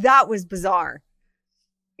 That was bizarre.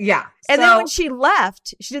 Yeah. And then when she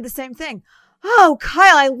left, she did the same thing. Oh,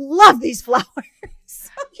 Kyle, I love these flowers.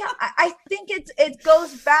 Yeah, I think it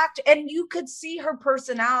goes back to, and you could see her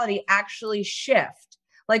personality actually shift.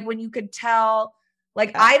 Like when you could tell,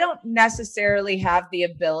 like, I don't necessarily have the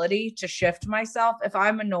ability to shift myself. If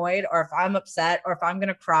I'm annoyed or if I'm upset or if I'm going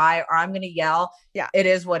to cry or I'm going to yell, it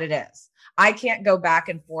is what it is. I can't go back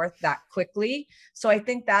and forth that quickly. So I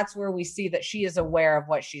think that's where we see that she is aware of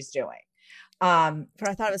what she's doing. But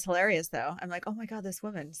I thought it was hilarious, though. I'm like, oh my God, this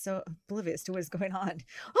woman so oblivious to what is going on.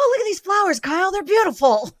 Oh, look at these flowers, Kyle. They're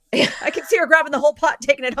beautiful. I can see her grabbing the whole pot,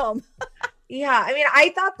 taking it home. Yeah. I mean, I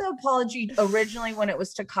thought the apology originally when it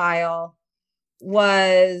was to Kyle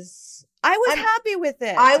was... I was happy with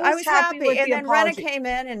it. I was happy with and the then apology. Renna came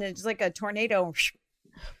in and it's like a tornado.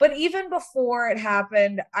 But even before it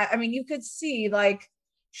happened, I mean, you could see like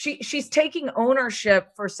she's taking ownership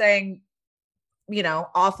for saying, you know,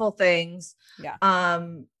 awful things. Yeah.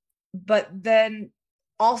 But then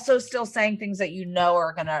also still saying things that you know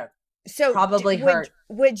are gonna probably hurt.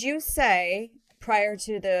 Would you say prior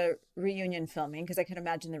to the reunion filming, because I can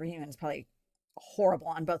imagine the reunion is probably horrible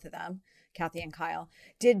on both of them, Kathy and Kyle,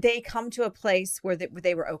 did they come to a place where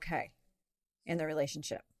they were okay in their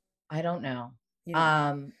relationship? I don't know. You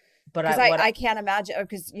know? But I can't imagine,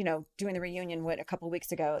 because, you know, doing the reunion a couple of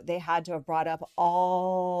weeks ago, they had to have brought up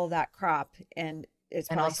all that crap, and it's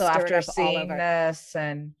probably also stirred after up seeing all over. this,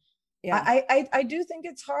 and yeah, I do think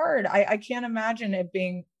it's hard. I can't imagine it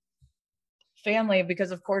being family,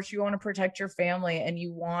 because of course you want to protect your family and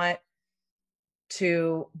you want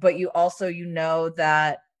to, but you also, you know,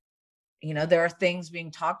 that, you know, there are things being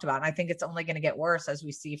talked about, and I think it's only going to get worse as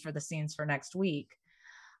we see for the scenes for next week.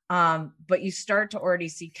 But you start to already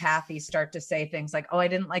see Kathy start to say things like, oh, I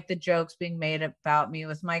didn't like the jokes being made about me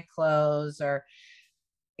with my clothes, or,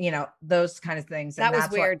 you know, those kind of things. That was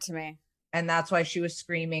weird to me. And that's why she was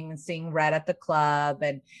screaming and seeing red at the club.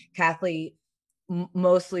 And Kathy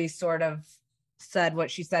mostly sort of said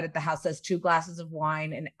what she said at the house, says 2 glasses of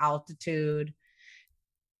wine in altitude.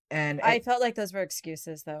 And I felt like those were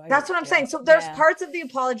excuses, though. That's what I'm saying. So there's parts of the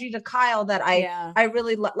apology to Kyle that I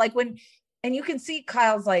really like when, and you can see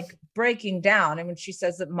Kyle's like breaking down. And when she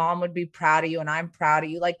says that mom would be proud of you and I'm proud of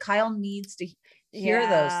you, like Kyle needs to hear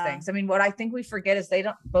those things. I mean, what I think we forget is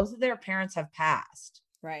both of their parents have passed.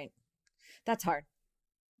 Right. That's hard.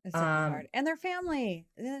 It's hard. And their family.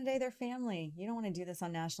 At the end of the day, they're family. You don't want to do this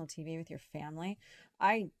on national TV with your family.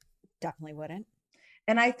 I definitely wouldn't.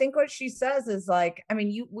 And I think what she says is like, I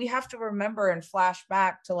mean, we have to remember and flash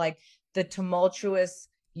back to like the tumultuous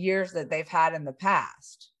years that they've had in the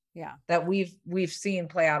past. Yeah. That we've seen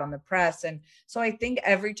play out on the press. And so I think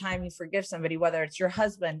every time you forgive somebody, whether it's your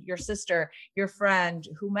husband, your sister, your friend,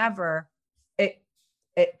 whomever,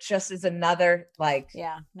 it just is another like,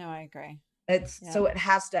 yeah, no, I agree. So it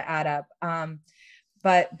has to add up.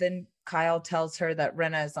 But then Kyle tells her that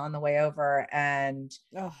Rinna is on the way over, and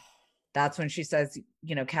that's when she says,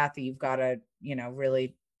 you know, Kathy, you've got to, you know,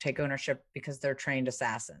 really take ownership because they're trained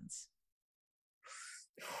assassins.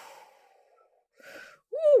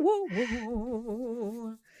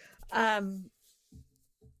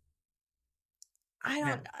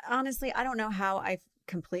 Honestly, I don't know how I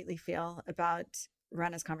completely feel about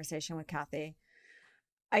Rinna's conversation with Kathy.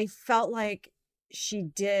 I felt like she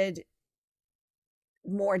did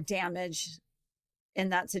more damage in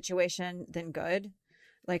that situation than good.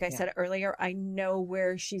 Like I said earlier, I know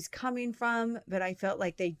where she's coming from, but I felt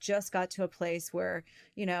like they just got to a place where,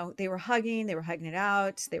 you know, they were hugging it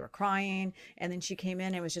out, they were crying, and then she came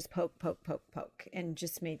in and was just poke, and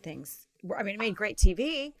just made things, I mean, it made great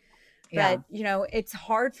TV, but you know, it's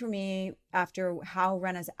hard for me after how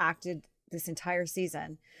Rinna's acted this entire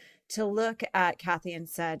season to look at Kathy and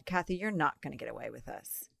said, Kathy, you're not going to get away with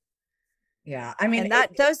this. Yeah. I mean, and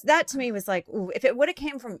that to me was like, ooh, if it would have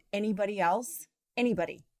came from anybody else, if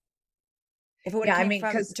it would have came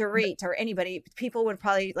from Dorit or anybody, people would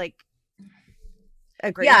probably like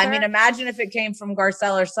agree. Yeah. with I mean, her. imagine if it came from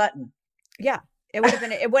Garcelle or Sutton. Yeah. It would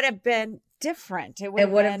have been different. It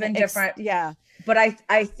would have been different. Yeah. But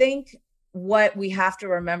I think what we have to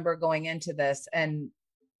remember going into this, and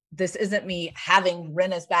this isn't me having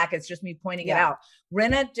Rinna's back, it's just me pointing it out.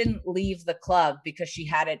 Rinna didn't leave the club because she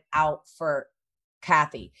had it out for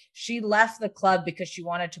Kathy. She left the club because she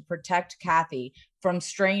wanted to protect Kathy from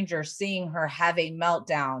strangers seeing her have a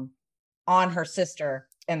meltdown on her sister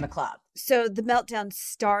in the club. So the meltdown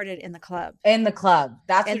started in the club.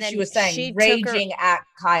 That's what she was saying, raging at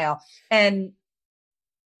Kyle and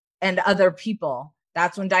other people.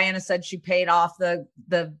 That's when Diana said she paid off the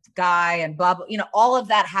guy and blah, blah, you know, all of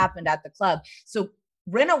that happened at the club. So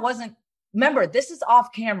Rinna wasn't, remember, this is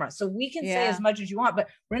off camera, so we can say as much as you want, but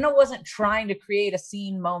Rinna wasn't trying to create a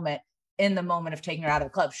scene moment in the moment of taking her out of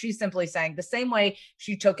the club. She's simply saying the same way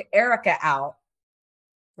she took Erica out.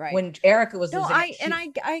 Right. When Erica was losing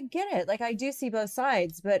I get it. Like, I do see both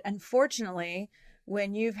sides, but unfortunately,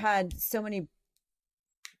 when you've had so many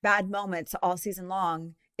bad moments all season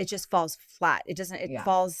long, it just falls flat. It doesn't, it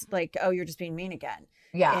falls like, oh, you're just being mean again.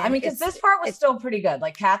 Yeah. And I mean, because this part was still pretty good.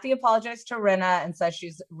 Like, Kathy apologized to Rinna and says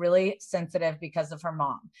she's really sensitive because of her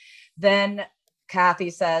mom. Then Kathy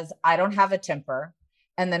says, I don't have a temper.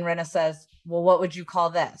 And then Rinna says, well, what would you call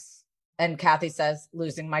this? And Kathy says,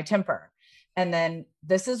 losing my temper. And then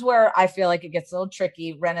this is where I feel like it gets a little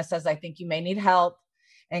tricky. Rinna says, I think you may need help.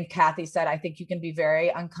 And Kathy said, I think you can be very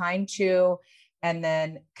unkind too. And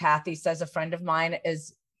then Kathy says, a friend of mine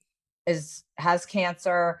has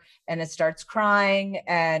cancer, and it starts crying.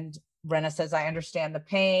 And Rinna says, I understand the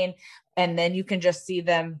pain. And then you can just see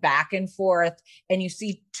them back and forth. And you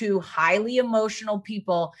see two highly emotional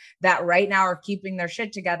people that right now are keeping their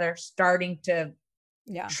shit together, starting to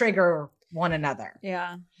trigger one another.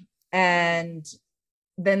 Yeah. And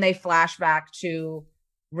then they flash back to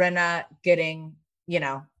Rinna getting, you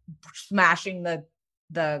know, smashing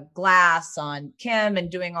the glass on Kim and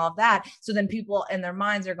doing all of that. So then people in their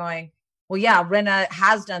minds are going, well, yeah, Rinna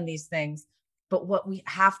has done these things. But what we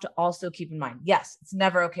have to also keep in mind, yes, it's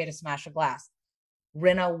never okay to smash a glass.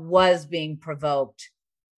 Rinna was being provoked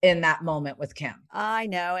in that moment with Kim. I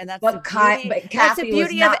know. And that's the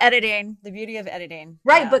beauty of editing. The beauty of editing.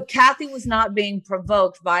 Right. Yeah. But Kathy was not being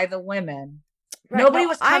provoked by the women. Right. Nobody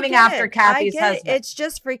was coming after Kathy's husband. It's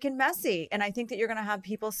just freaking messy. And I think that you're going to have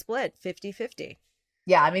people split 50-50.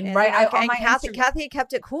 Yeah, I mean, and, right. Kathy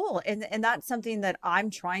kept it cool. And that's something that I'm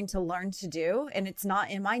trying to learn to do. And it's not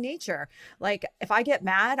in my nature. Like, if I get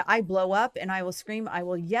mad, I blow up and I will scream, I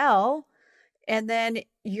will yell. And then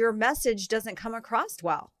your message doesn't come across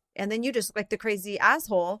well. And then you just look like the crazy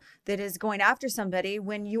asshole that is going after somebody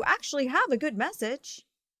when you actually have a good message.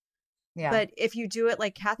 Yeah. But if you do it,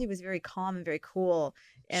 like, Kathy was very calm and very cool.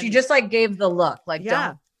 And she just like gave the look, like,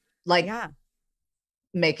 don't like,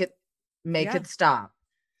 make it stop.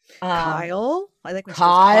 Kyle. I like when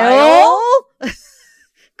Kyle.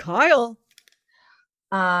 Kyle.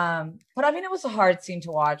 But I mean, it was a hard scene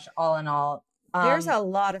to watch all in all. There's a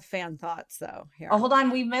lot of fan thoughts though here. Oh, hold on.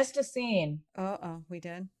 We missed a scene. Oh, we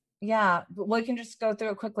did? Yeah, but we can just go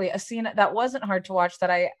through it quickly. A scene that wasn't hard to watch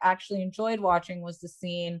that I actually enjoyed watching was the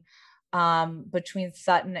scene between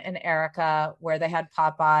Sutton and Erica where they had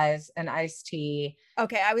Popeyes and iced tea.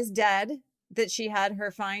 Okay, I was dead. that she had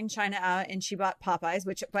her fine china out and she bought Popeyes,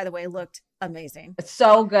 which, by the way, looked amazing. It's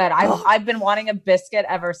so good. I've been wanting a biscuit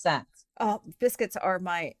ever since. Oh, biscuits are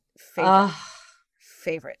my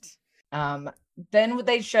favorite. Then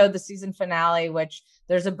they showed the season finale, which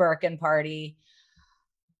there's a Birkin party.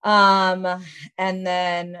 And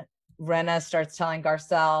then Rinna starts telling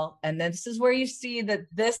Garcelle, and then this is where you see that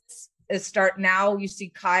now you see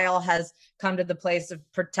Kyle has come to the place of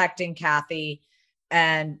protecting Kathy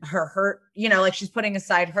and her hurt, like she's putting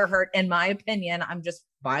aside her hurt, in my opinion. I'm just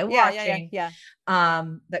watching. Yeah.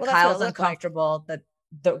 That Kyle's uncomfortable, that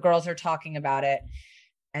the girls are talking about it.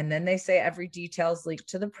 And then they say every detail's leaked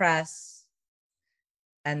to the press.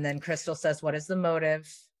 And then Crystal says, what is the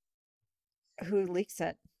motive? Who leaks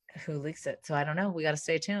it? So I don't know. We got to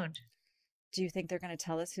stay tuned. Do you think they're going to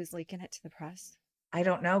tell us who's leaking it to the press? I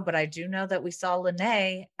don't know, but I do know that we saw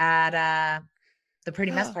Lene at the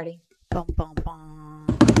Pretty Mess party. Bum, bum, bum.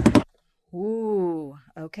 Ooh,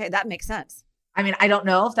 okay. That makes sense. I mean, I don't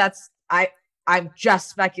know if that's, I'm just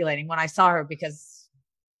speculating when I saw her because.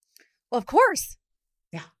 Well, of course.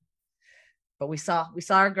 Yeah. But we saw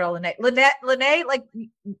our girl, Lene, like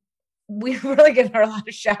we really give her a lot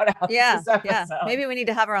of shout outs. Yeah. Maybe we need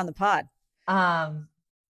to have her on the pod.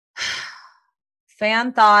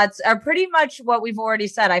 Fan thoughts are pretty much what we've already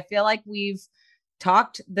said. I feel like we've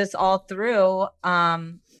talked this all through.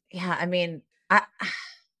 It's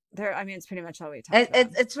pretty much all we talked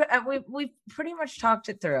about. We've pretty much talked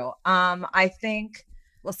it through. I think.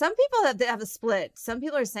 Well, some people have a split. Some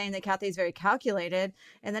people are saying that Kathy's very calculated,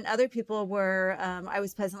 and then other people were. I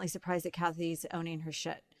was pleasantly surprised that Kathy's owning her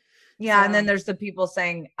shit. Yeah, and then there's the people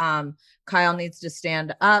saying Kyle needs to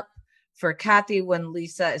stand up for Kathy when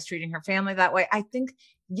Lisa is treating her family that way. I think,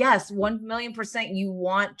 yes, 1,000,000% you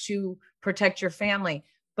want to protect your family.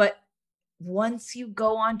 But once you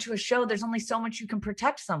go on to a show, there's only so much you can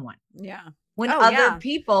protect someone. Yeah. When other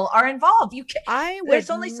people are involved, you can't. I would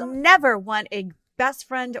never want a best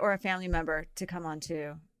friend or a family member to come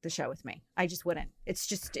onto the show with me. I just wouldn't.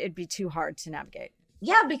 It'd be too hard to navigate.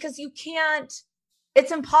 Yeah, because you can't.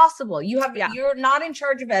 It's impossible. You're not in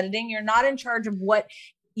charge of editing. You're not in charge of what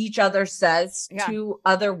each other says to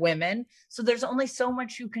other women. So there's only so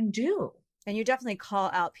much you can do. And you definitely call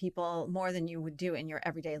out people more than you would do in your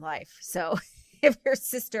everyday life. So if your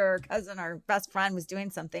sister or cousin or best friend was doing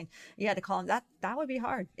something, you had to call them. That would be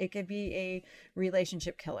hard. It could be a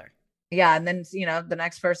relationship killer. Yeah. And then, the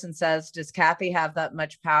next person says, does Kathy have that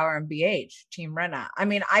much power in BH? Team Rinna. I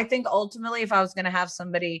mean, I think ultimately if I was going to have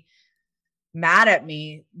somebody mad at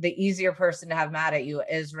me, the easier person to have mad at you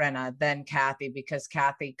is Rinna than Kathy, because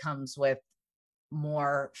Kathy comes with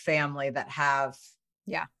more family that have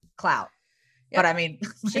clout. Yep. But I mean,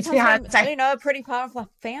 she comes from, a pretty powerful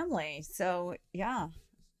family. So yeah,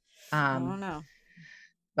 I don't know.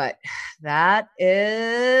 But that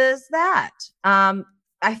is that.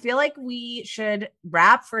 I feel like we should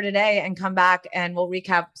wrap for today and come back and we'll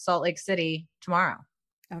recap Salt Lake City tomorrow.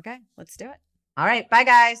 Okay, let's do it. All right. Bye,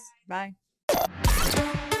 guys. Bye.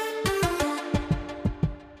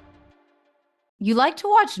 You like to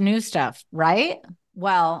watch new stuff, right?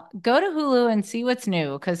 Well, go to Hulu and see what's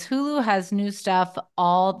new, because Hulu has new stuff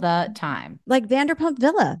all the time. Like Vanderpump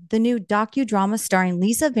Villa, the new docudrama starring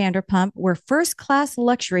Lisa Vanderpump, where first-class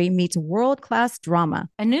luxury meets world-class drama.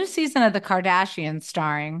 A new season of The Kardashians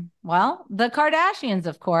starring, the Kardashians,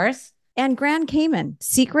 of course. And Grand Cayman,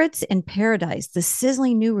 Secrets in Paradise, the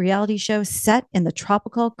sizzling new reality show set in the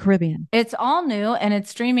tropical Caribbean. It's all new and it's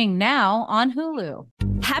streaming now on Hulu.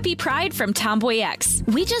 Happy Pride from Tomboy X.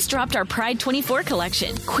 We just dropped our Pride 24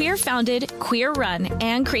 collection. Queer founded, queer run,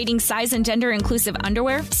 and creating size and gender inclusive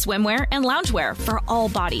underwear, swimwear, and loungewear for all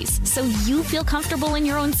bodies, so you feel comfortable in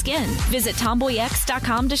your own skin. Visit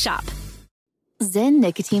tomboyx.com to shop. Zyn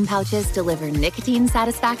nicotine pouches deliver nicotine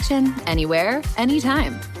satisfaction anywhere,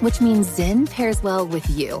 anytime, which means Zyn pairs well with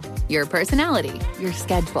you, your personality, your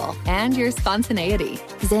schedule, and your spontaneity.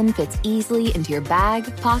 Zyn fits easily into your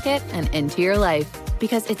bag, pocket, and into your life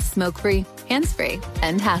because it's smoke-free, hands-free,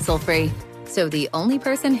 and hassle-free. So the only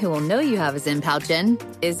person who will know you have a Zyn pouch in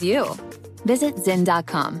is you. Visit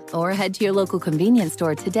Zyn.com or head to your local convenience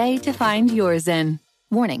store today to find your Zyn.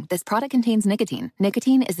 Warning, this product contains nicotine.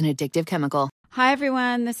 Nicotine is an addictive chemical. Hi,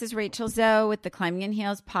 everyone. This is Rachel Zoe with the Climbing in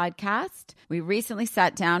Heels podcast. We recently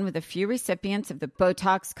sat down with a few recipients of the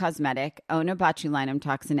Botox Cosmetic, Onabotulinum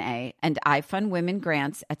Toxin A, and iFund Women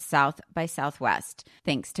grants at South by Southwest,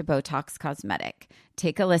 thanks to Botox Cosmetic.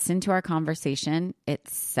 Take a listen to our conversation.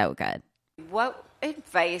 It's so good. What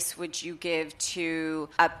advice would you give to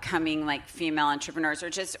upcoming like female entrepreneurs or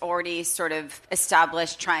just already sort of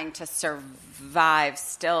established trying to survive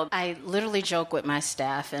still? I literally joke with my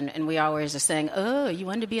staff and we always are saying, oh, you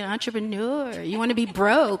want to be an entrepreneur? You want to be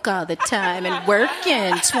broke all the time and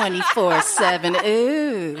working 24/7.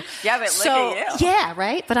 Ooh. Yeah, but look at you. Yeah,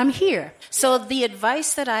 right? But I'm here. So the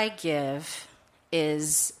advice that I give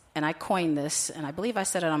is, and I coined this, and I believe I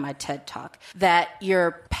said it on my TED Talk, that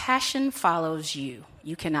your passion follows you.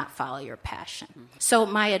 You cannot follow your passion. So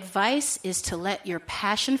my advice is to let your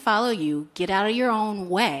passion follow you, get out of your own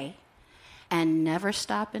way, and never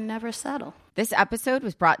stop and never settle. This episode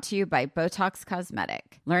was brought to you by Botox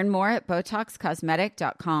Cosmetic. Learn more at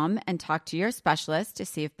BotoxCosmetic.com and talk to your specialist to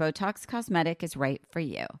see if Botox Cosmetic is right for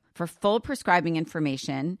you. For full prescribing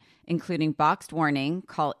information, including boxed warning,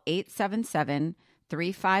 call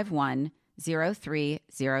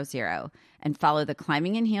 877-351-0300 and follow the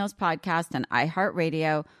Climbing in Heels podcast on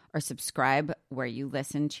iHeartRadio or subscribe where you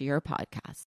listen to your podcast.